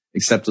off,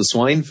 except the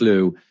swine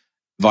flu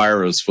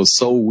virus was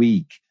so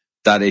weak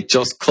that it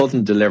just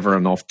couldn't deliver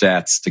enough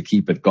deaths to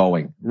keep it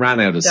going.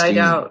 Ran out of steam. Died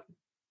out.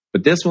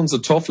 But this one's a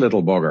tough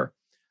little bugger.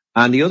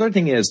 And the other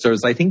thing is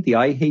there's, I think, the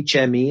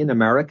IHME in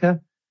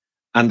America,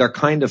 and they're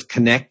kind of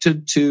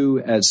connected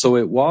to, so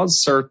it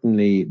was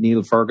certainly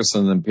Neil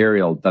Ferguson and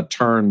Imperial that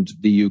turned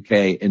the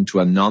UK into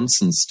a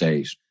nonsense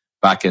state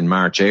back in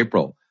March,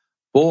 April.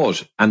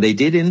 And they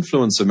did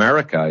influence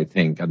America, I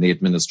think, and the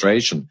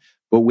administration.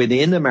 But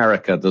within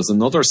America, there's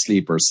another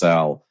sleeper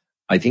cell,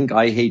 I think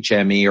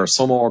IHME or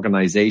some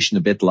organization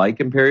a bit like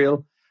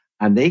Imperial.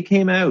 And they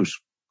came out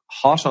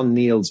hot on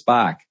Neil's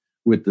back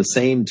with the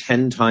same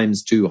 10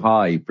 times too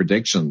high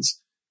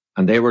predictions.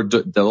 And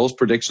those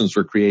predictions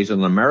were created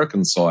on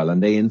American soil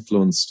and they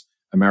influenced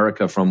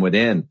America from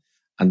within.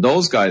 And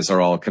those guys are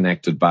all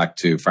connected back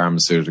to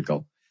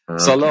pharmaceutical.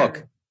 Okay. So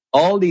look,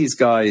 all these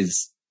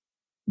guys,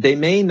 they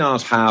may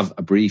not have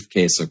a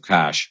briefcase of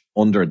cash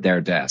under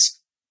their desk.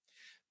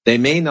 They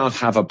may not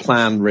have a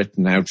plan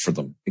written out for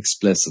them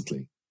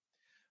explicitly.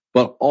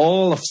 But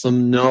all of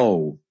them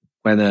know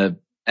when an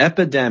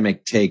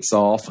epidemic takes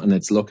off and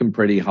it's looking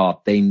pretty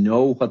hot, they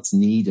know what's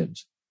needed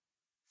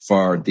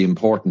for the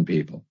important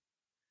people.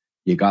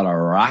 You got to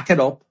rack it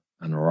up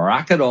and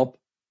rack it up.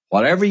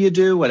 Whatever you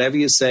do, whatever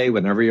you say,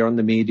 whenever you're on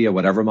the media,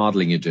 whatever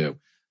modeling you do,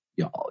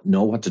 you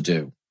know what to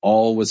do.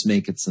 Always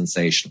make it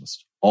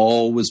sensationalist.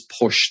 Always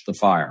push the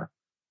fire.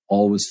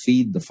 Always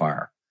feed the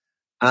fire.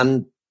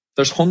 And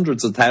there's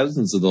hundreds of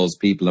thousands of those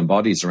people and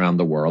bodies around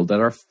the world that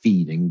are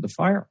feeding the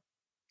fire.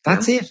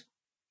 That's it.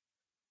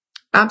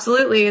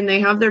 Absolutely. And they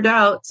have their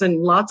doubts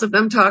and lots of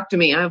them talk to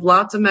me. I have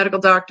lots of medical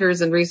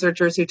doctors and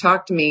researchers who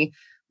talk to me,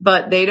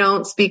 but they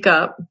don't speak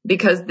up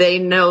because they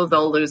know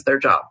they'll lose their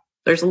job.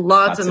 There's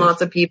lots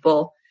lots of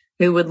people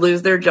who would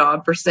lose their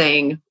job for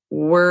saying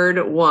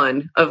word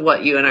one of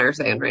what you and I are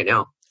saying right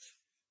now.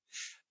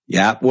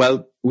 Yeah,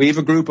 well, we have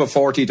a group of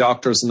 40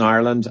 doctors in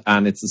Ireland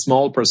and it's a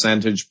small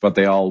percentage, but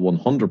they all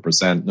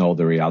 100% know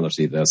the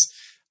reality of this.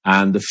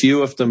 And the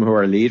few of them who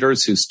are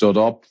leaders who stood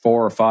up,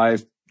 4 or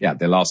 5, yeah,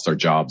 they lost their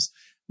jobs.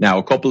 Now,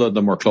 a couple of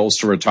them were close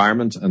to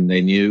retirement and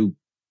they knew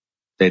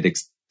they'd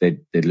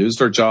lose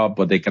their job,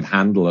 but they could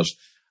handle it.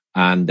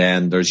 And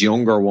then there's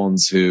younger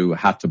ones who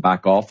had to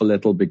back off a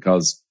little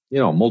because, you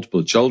know,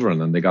 multiple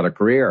children and they got a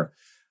career.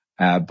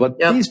 But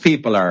these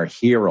people are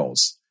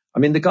heroes. I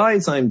mean, the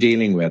guys I'm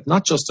dealing with,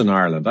 not just in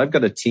Ireland, I've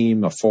got a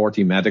team of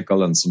 40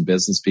 medical and some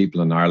business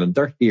people in Ireland.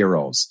 They're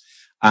heroes.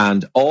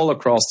 And all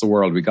across the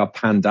world, we got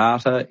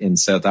Pandata in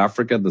South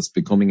Africa that's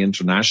becoming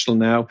international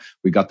now.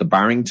 We got the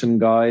Barrington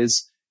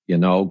guys, you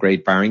know,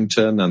 Great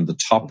Barrington and the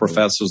top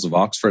professors of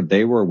Oxford.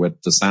 They were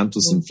with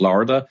DeSantis in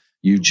Florida.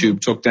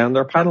 YouTube took down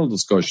their panel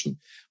discussion.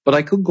 But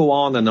I could go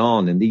on and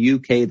on. In the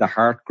UK, the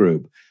Heart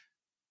Group.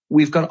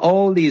 We've got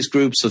all these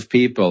groups of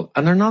people,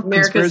 and they're not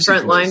America's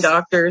frontline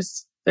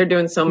doctors. They're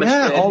doing so much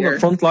good all here.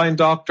 The frontline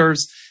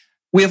doctors.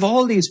 We have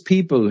all these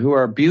people who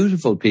are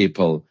beautiful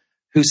people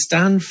who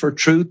stand for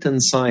truth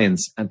and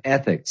science and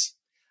ethics.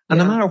 And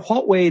no matter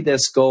what way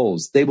this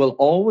goes, they will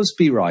always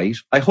be right.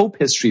 I hope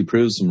history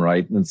proves them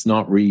right and it's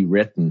not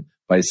rewritten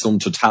by some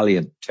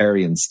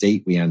totalitarian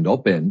state we end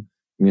up in.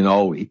 You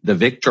know, the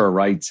victor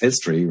writes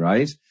history,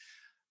 right?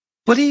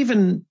 But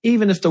even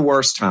if the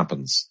worst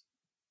happens,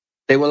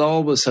 they will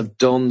always have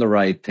done the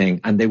right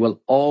thing and they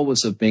will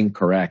always have been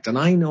correct. And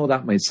I know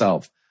that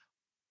myself.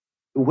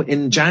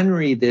 In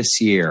January this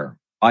year,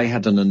 I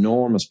had an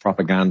enormous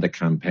propaganda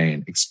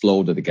campaign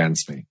exploded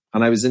against me.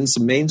 And I was in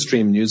some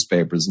mainstream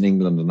newspapers in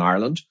England and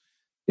Ireland.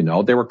 You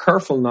know, they were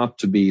careful not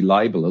to be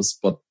libelous,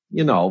 but,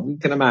 you know, you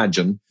can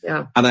imagine.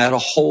 Yeah. And I had a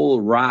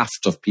whole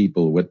raft of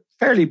people with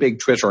fairly big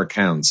Twitter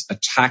accounts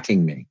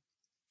attacking me.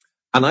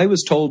 And I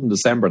was told in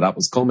December that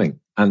was coming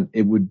and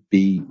it would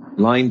be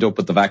lined up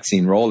with the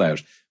vaccine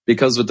rollout.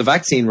 Because with the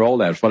vaccine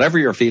rollout, whatever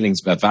your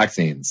feelings about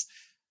vaccines,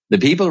 the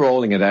people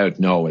rolling it out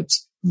know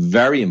it's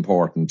very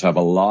important to have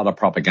a lot of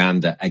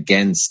propaganda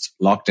against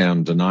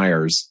lockdown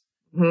deniers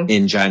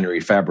in January,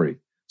 February.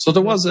 So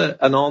there was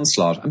an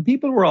onslaught and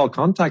people were all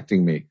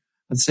contacting me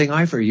and saying,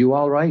 Ivor, are you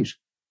all right?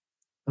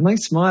 And I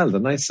smiled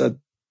and I said,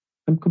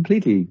 I'm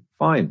completely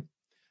fine.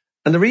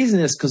 And the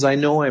reason is because I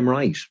know I'm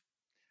right.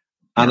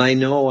 And I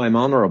know I'm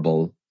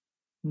honorable.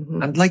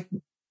 And like,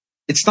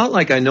 it's not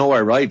like I know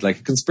I'm right. Like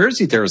a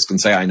conspiracy theorist can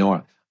say, I know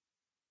it.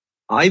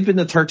 I've been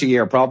a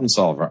 30-year problem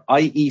solver.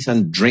 I eat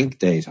and drink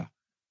data,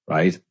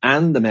 right?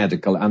 And the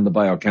medical and the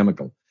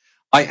biochemical.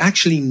 I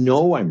actually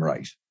know I'm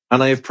right.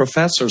 And I have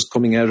professors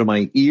coming out of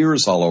my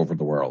ears all over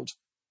the world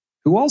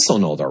who also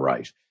know they're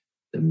right.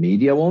 The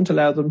media won't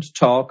allow them to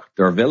talk.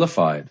 They're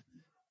vilified.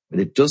 But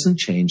it doesn't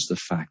change the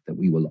fact that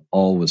we will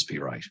always be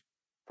right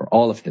for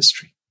all of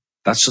history.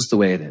 That's just the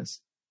way it is.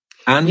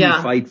 And we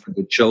fight for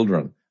the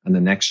children and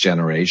the next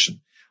generation.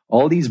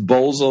 All these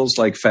bozos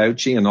like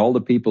Fauci and all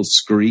the people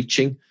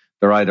screeching,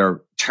 they're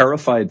either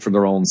terrified for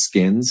their own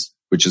skins,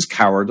 which is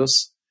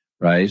cowardice,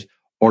 right?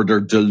 Or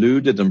they're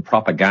deluded and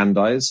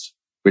propagandized,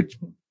 which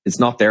is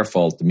not their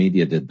fault. The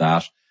media did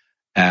that.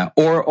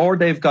 Or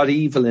they've got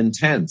evil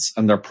intents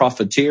and they're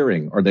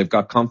profiteering or they've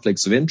got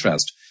conflicts of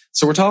interest.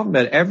 So we're talking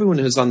about everyone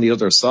who's on the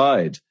other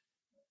side.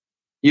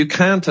 You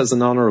can't, as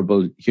an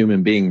honorable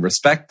human being,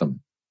 respect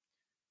them.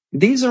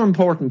 These are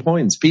important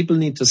points. People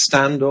need to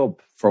stand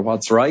up for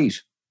what's right.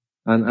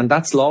 And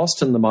that's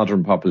lost in the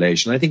modern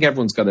population. I think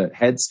everyone's got a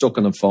head stuck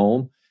in a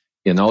phone.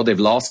 You know, they've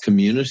lost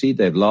community.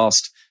 They've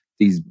lost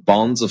these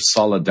bonds of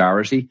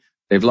solidarity.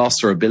 They've lost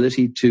their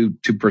ability to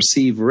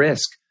perceive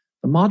risk.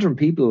 The modern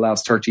people the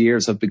last 30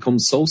 years have become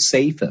so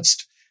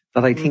safest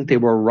that I think they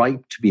were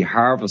ripe to be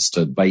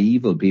harvested by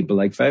evil people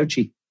like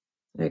Fauci.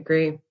 I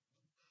agree.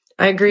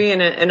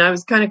 And I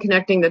was kind of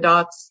connecting the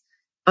dots,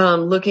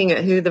 looking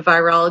at who the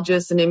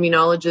virologists and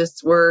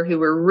immunologists were who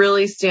were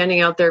really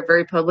standing out there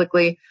very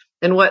publicly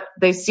and what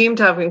they seem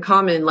to have in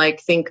common,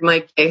 like think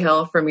Mike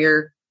Cahill from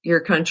your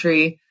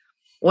country.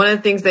 One of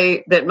the things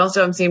that most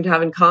of them seem to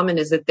have in common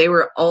is that they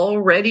were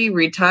already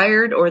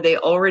retired or they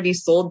already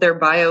sold their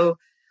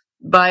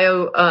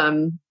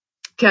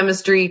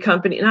chemistry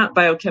company, not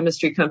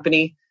biochemistry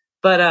company,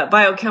 but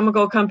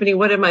biochemical company.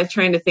 What am I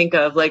trying to think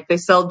of? Like they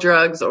sell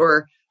drugs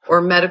or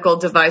medical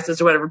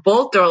devices or whatever.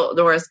 Both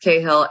Doris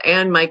Cahill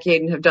and Mike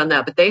Hayden have done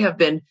that, but they have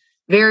been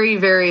very,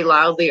 very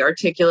loudly,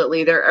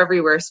 articulately. They're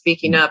everywhere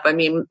speaking up. I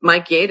mean,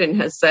 Mike Hayden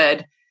has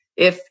said,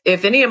 if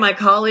any of my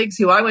colleagues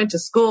who I went to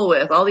school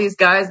with, all these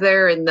guys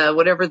there in the,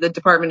 whatever the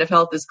Department of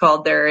Health is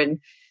called there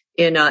in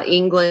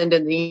England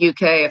and the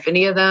UK, if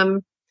any of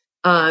them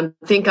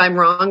think I'm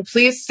wrong,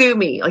 please sue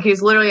me. Like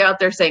he's literally out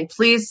there saying,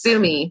 please sue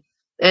me.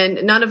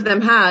 And none of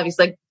them have. He's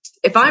like,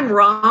 if I'm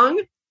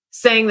wrong,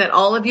 saying that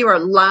all of you are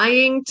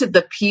lying to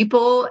the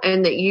people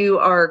and that you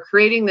are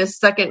creating this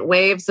second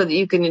wave so that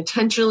you can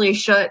intentionally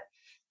shut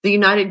the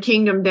United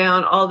Kingdom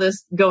down, all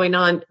this going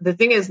on. The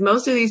thing is,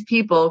 most of these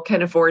people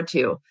can afford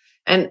to.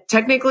 And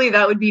technically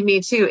that would be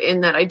me too,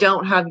 in that I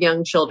don't have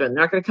young children.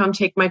 They're not going to come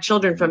take my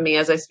children from me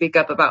as I speak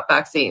up about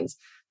vaccines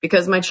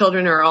because my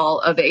children are all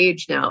of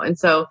age now. And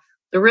so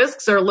the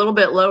risks are a little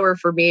bit lower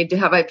for me.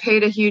 Have I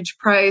paid a huge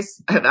price?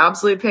 I've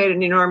absolutely paid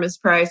an enormous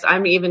price.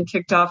 I'm even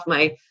kicked off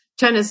my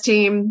tennis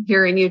team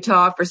here in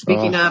Utah for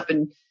speaking up.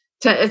 And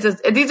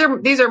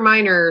these are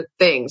minor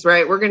things,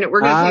 right? We're going to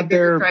pay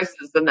bigger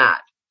prices than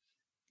that.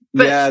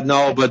 But,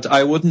 but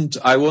I wouldn't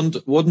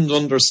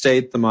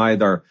understate them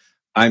either.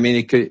 I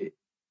mean,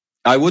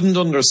 I wouldn't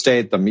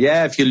understate them.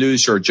 Yeah, if you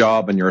lose your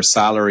job and your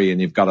salary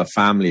and you've got a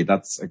family,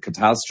 that's a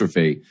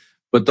catastrophe.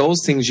 But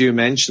those things you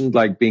mentioned,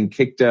 like being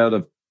kicked out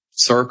of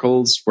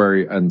circles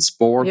and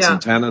sports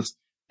and tennis,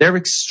 they're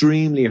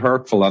extremely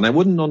hurtful. And I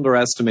wouldn't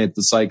underestimate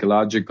the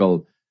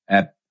psychological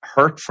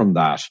hurt from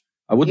that.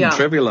 I wouldn't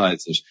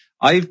trivialize it.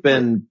 I've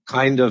been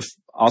kind of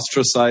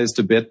ostracized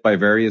a bit by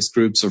various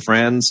groups of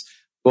friends,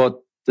 but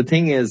the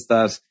thing is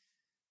that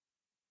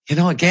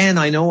again,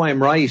 I know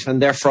I'm right,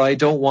 and therefore I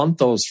don't want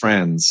those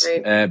friends.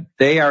 Right.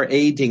 They are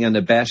aiding and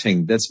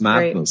abetting this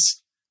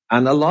madness. Right.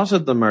 And a lot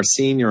of them are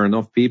senior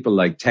enough people,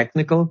 like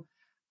technical,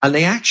 and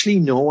they actually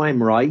know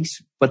I'm right,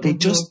 but they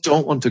just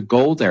don't want to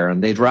go there,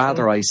 and they'd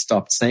rather I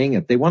stopped saying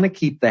it. They want to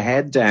keep the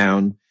head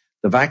down.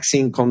 The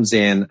vaccine comes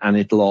in and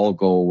it'll all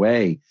go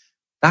away.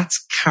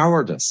 That's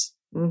cowardice.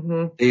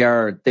 They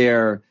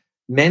are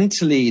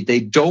mentally, they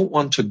don't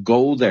want to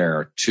go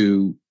there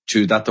to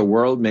that the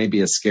world may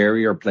be a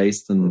scarier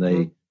place than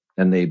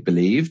they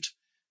believed,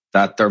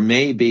 that there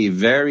may be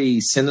very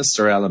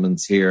sinister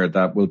elements here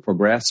that will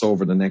progress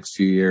over the next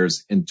few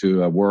years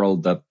into a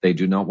world that they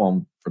do not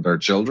want for their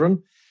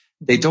children.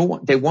 They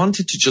want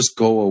it to just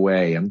go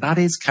away. And that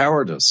is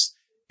cowardice.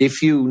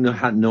 If you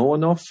know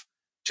enough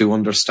to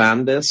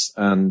understand this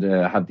and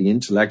have the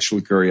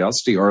intellectual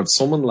curiosity, or if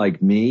someone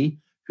like me,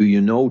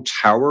 who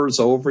towers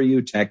over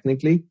you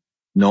technically,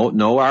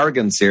 no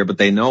arrogance here, but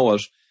they know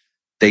it.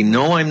 They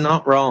know I'm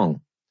not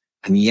wrong.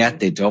 And yet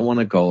they don't want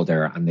to go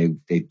there, and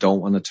they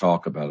don't want to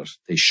talk about it.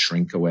 They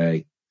shrink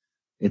away.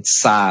 It's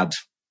sad.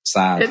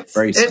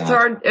 Very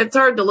sad. It's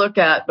hard to look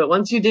at, but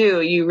once you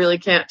do, you really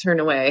can't turn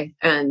away.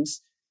 And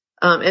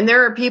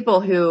there are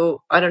people who,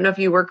 I don't know if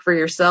you work for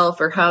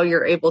yourself or how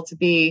you're able to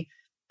be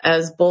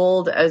as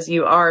bold as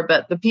you are,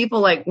 but the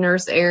people like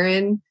Nurse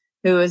Erin,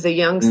 who is a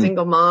young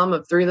single mom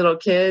of 3 little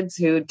kids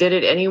who did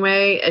it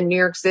anyway in New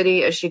York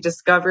City, as she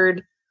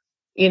discovered,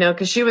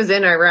 because she was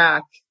in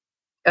Iraq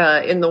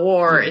in the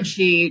war, and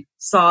she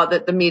saw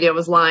that the media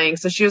was lying.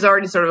 So she was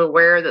already sort of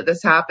aware that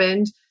this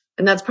happened.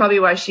 And that's probably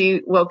why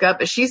she woke up.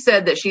 But she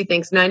said that she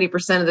thinks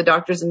 90% of the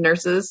doctors and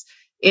nurses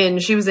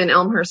she was in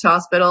Elmhurst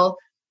Hospital,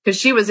 because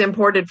she was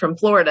imported from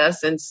Florida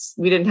since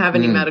we didn't have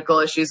any medical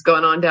issues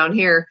going on down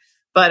here.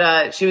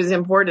 But she was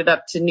imported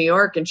up to New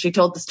York, and she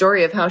told the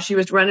story of how she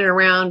was running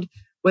around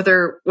with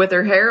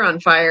her hair on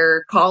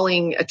fire,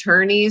 calling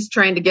attorneys,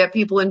 trying to get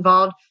people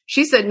involved.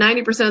 She said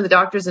 90% of the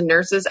doctors and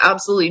nurses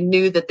absolutely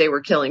knew that they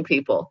were killing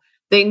people.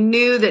 They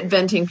knew that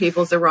venting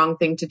people is the wrong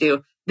thing to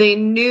do. They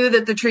knew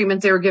that the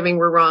treatments they were giving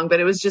were wrong, but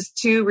it was just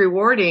too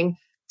rewarding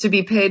to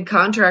be paid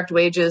contract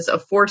wages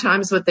of 4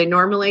 times what they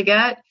normally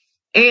get,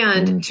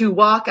 and to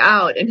walk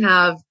out and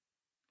have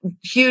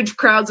huge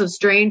crowds of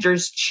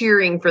strangers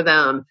cheering for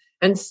them,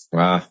 and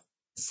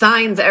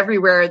signs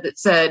everywhere that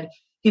said,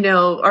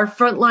 our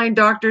frontline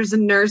doctors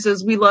and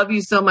nurses, we love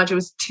you so much. It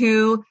was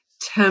too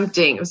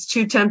tempting. It was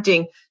too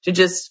tempting to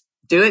just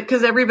do it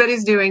because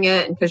everybody's doing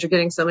it and because you're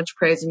getting so much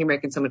praise and you're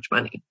making so much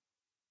money.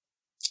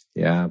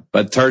 Yeah,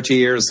 but 30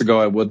 years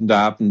ago, it wouldn't have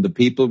happened. The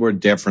people were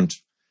different.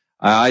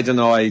 I don't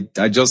know.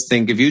 I just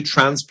think if you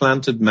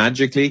transplanted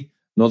magically,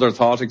 another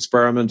thought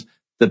experiment,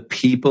 the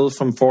people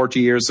from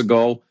 40 years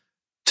ago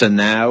to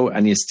now,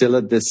 and you still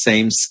had this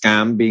same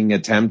scam being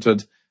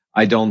attempted,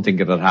 I don't think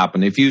it'll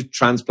happen. If you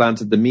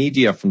transplanted the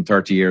media from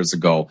 30 years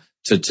ago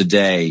to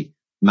today,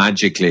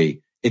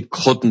 magically, it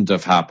couldn't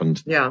have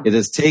happened. Yeah. It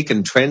has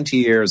taken 20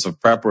 years of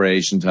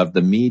preparation to have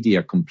the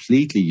media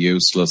completely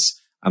useless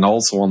and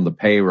also on the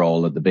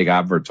payroll of the big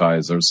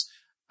advertisers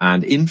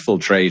and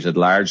infiltrated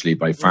largely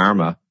by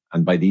pharma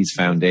and by these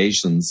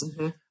foundations.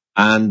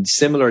 And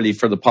similarly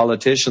for the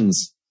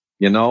politicians,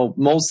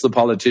 most of the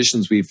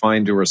politicians we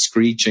find who are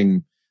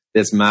screeching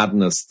this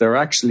madness, they're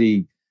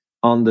actually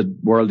on the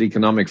World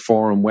Economic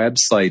Forum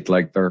website,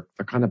 like they're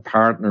kind of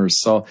partners.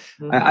 So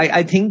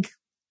I think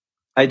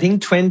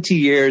 20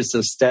 years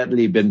has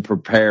steadily been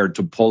prepared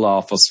to pull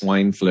off a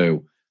swine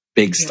flu,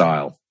 big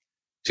style.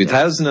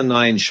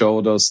 2009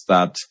 showed us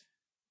that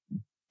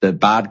the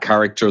bad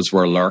characters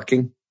were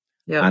lurking,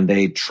 and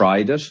they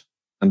tried it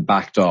and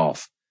backed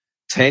off.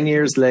 10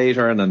 years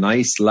later, and a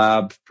nice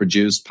lab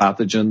produced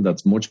pathogen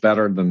that's much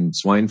better than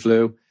swine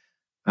flu,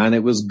 and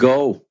it was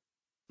go.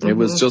 It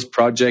was just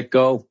Project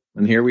Go.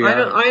 And here we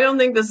are. I don't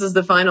think this is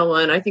the final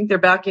one. I think they're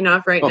backing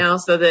off right now,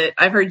 so that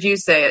I've heard you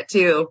say it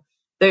too.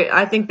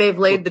 I think they've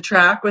laid the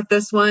track with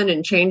this one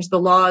and changed the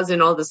laws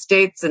in all the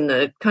states and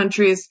the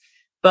countries.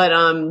 But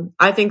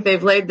I think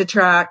they've laid the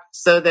track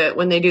so that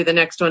when they do the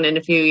next one in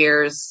a few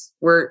years,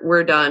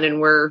 we're done,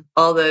 and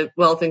all the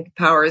wealth and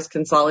power is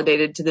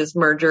consolidated to this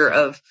merger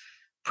of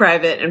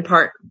private and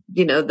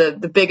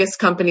the biggest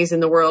companies in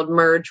the world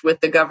merge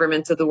with the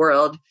governments of the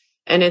world,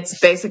 and it's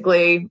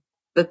basically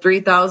the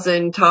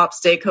 3,000 top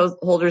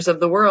stakeholders of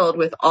the world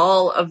with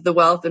all of the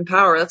wealth and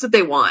power. That's what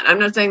they want. I'm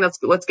not saying that's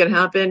what's going to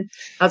happen.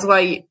 That's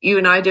why you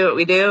and I do what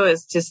we do,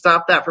 is to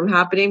stop that from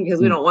happening, because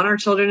we don't want our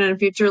children in a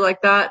future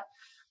like that.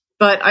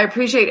 But I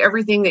appreciate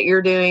everything that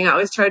you're doing. I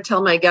always try to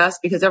tell my guests,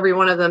 because every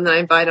one of them that I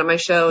invite on my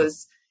show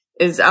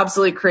is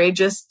absolutely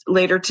courageous.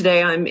 Later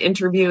today, I'm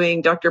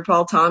interviewing Dr.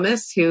 Paul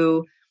Thomas,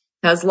 who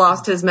has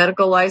lost his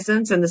medical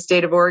license in the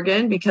state of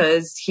Oregon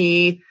because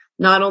he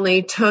not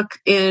only took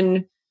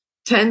in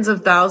tens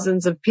of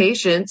thousands of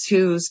patients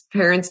whose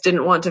parents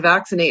didn't want to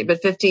vaccinate,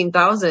 but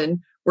 15,000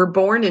 were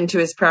born into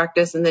his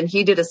practice. And then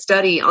he did a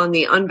study on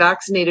the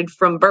unvaccinated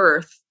from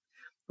birth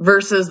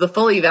versus the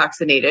fully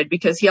vaccinated,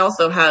 because he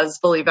also has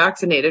fully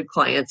vaccinated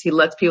clients. He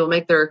lets people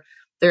make their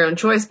own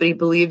choice, but he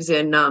believes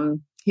in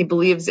he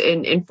believes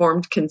in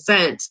informed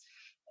consent.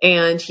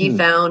 And he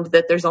found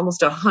that there's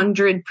almost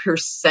 100%.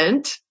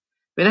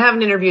 I mean, I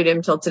haven't interviewed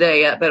him till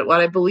today yet, but what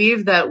I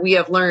believe that we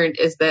have learned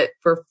is that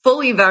for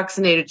fully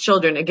vaccinated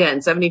children,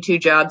 again, 72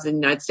 jabs in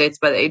the United States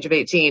by the age of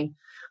 18,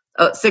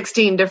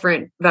 16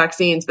 different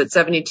vaccines, but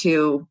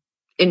 72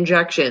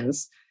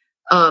 injections,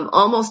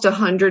 almost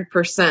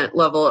 100%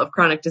 level of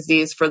chronic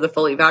disease for the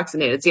fully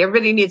vaccinated. See,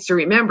 everybody needs to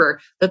remember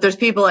that there's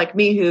people like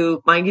me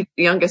who, my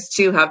youngest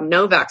two have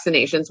no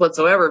vaccinations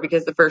whatsoever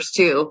because the first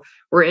two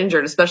were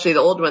injured, especially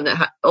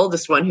the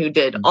oldest one who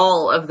did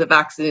all of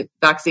the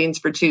vaccines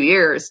for 2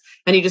 years,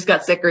 and he just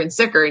got sicker and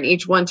sicker, and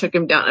each one took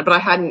him down. But I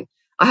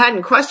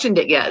hadn't questioned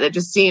it yet. It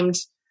just seemed,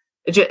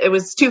 it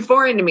was too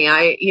foreign to me.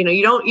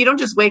 You don't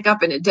just wake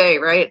up in a day,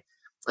 right?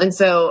 And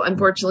so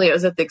unfortunately it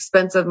was at the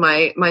expense of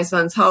my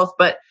son's health.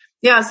 But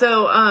yeah,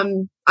 so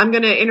I'm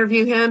going to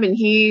interview him, and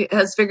he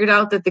has figured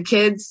out that the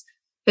kids,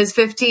 his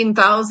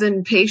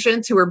 15,000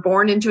 patients who were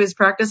born into his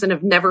practice and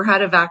have never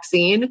had a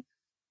vaccine,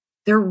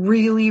 they're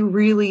really,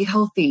 really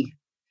healthy.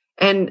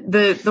 And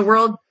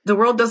the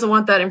world doesn't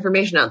want that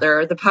information out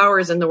there. The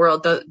powers in the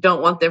world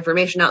don't want the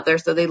information out there.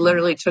 So they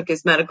literally took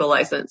his medical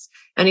license,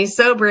 and he's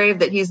so brave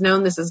that he's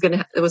known this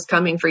was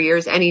coming for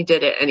years, and he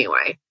did it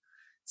anyway.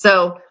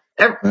 So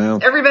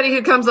everybody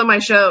who comes on my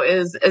show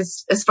is,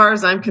 as far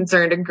as I'm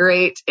concerned, a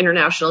great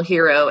international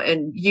hero,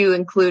 and you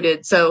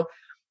included. So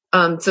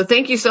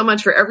thank you so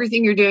much for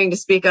everything you're doing to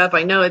speak up.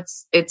 I know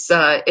it's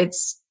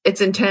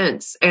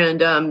intense,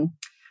 and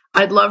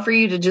I'd love for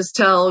you to just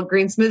tell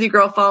Green Smoothie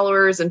Girl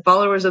followers and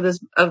followers of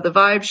the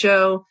Vibe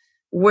Show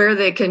where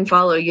they can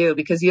follow you,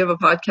 because you have a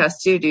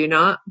podcast too, do you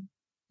not?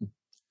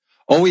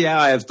 Oh yeah,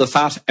 I have the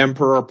Fat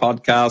Emperor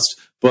podcast,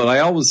 but I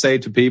always say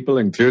to people,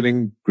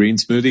 including Green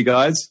Smoothie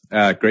guys,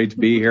 great to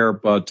be here.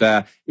 But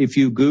if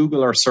you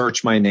Google or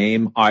search my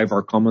name,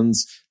 Ivor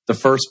Cummins, the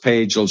first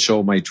page will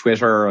show my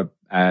Twitter,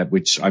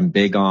 which I'm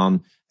big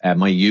on,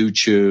 my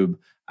YouTube.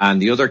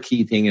 And the other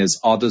key thing is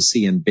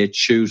Odyssey and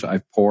BitChute.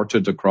 I've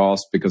ported across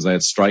because I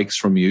have strikes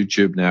from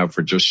YouTube now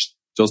for just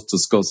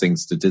discussing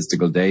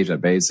statistical data,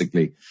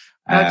 basically.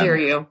 How dare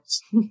you?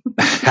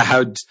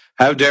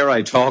 how dare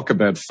I talk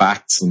about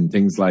facts and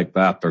things like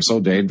that? They're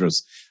so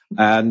dangerous.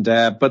 And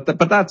but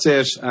that's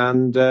it.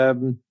 And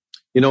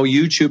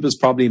YouTube is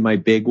probably my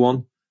big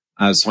one.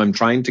 So I'm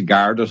trying to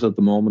guard it at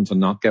the moment and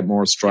not get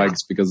more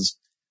strikes, because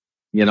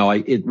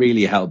it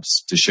really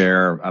helps to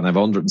share. And I've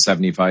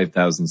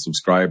 175,000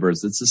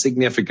 subscribers. It's a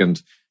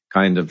significant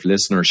kind of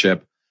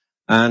listenership.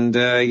 And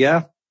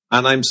and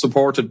I'm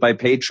supported by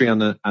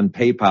Patreon and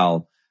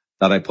PayPal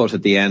that I put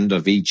at the end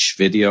of each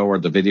video or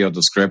the video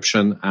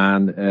description.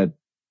 And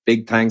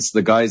big thanks to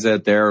the guys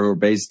out there who are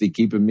basically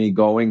keeping me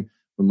going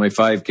with my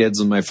 5 kids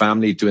and my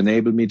family to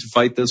enable me to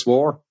fight this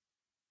war.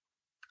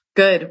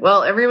 Good.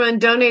 Well, everyone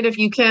donate if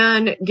you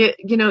can.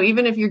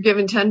 Even if you're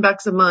giving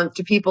 $10 a month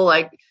to people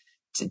like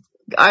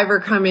Ivor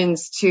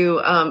Cummins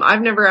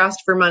I've never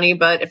asked for money,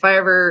 but if I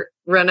ever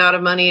run out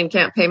of money and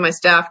can't pay my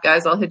staff,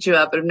 guys, I'll hit you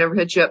up. But I've never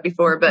hit you up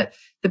before. But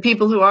the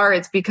people who are,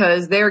 it's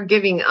because they're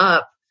giving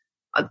up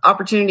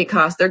opportunity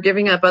cost. They're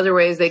giving up other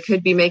ways they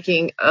could be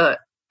making a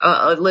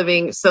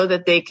living so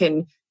that they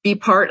can be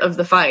part of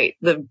the fight,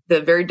 the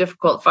very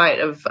difficult fight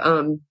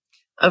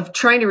of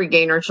trying to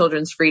regain our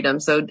children's freedom.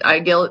 So I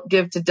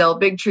give to Del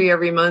Bigtree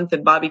every month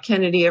and Bobby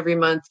Kennedy every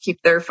month, keep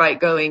their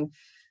fight going.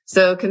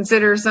 So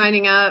consider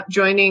signing up,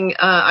 joining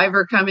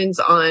Ivor Cummins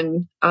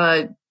on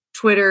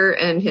Twitter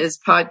and his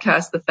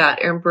podcast, The Fat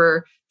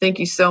Emperor. Thank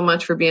you so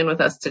much for being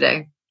with us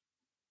today.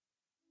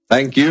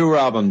 Thank you,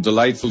 Robin.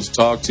 Delightful to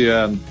talk to you,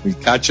 and we'll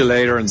catch you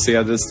later and see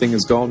how this thing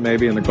is going,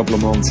 maybe in a couple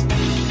of months.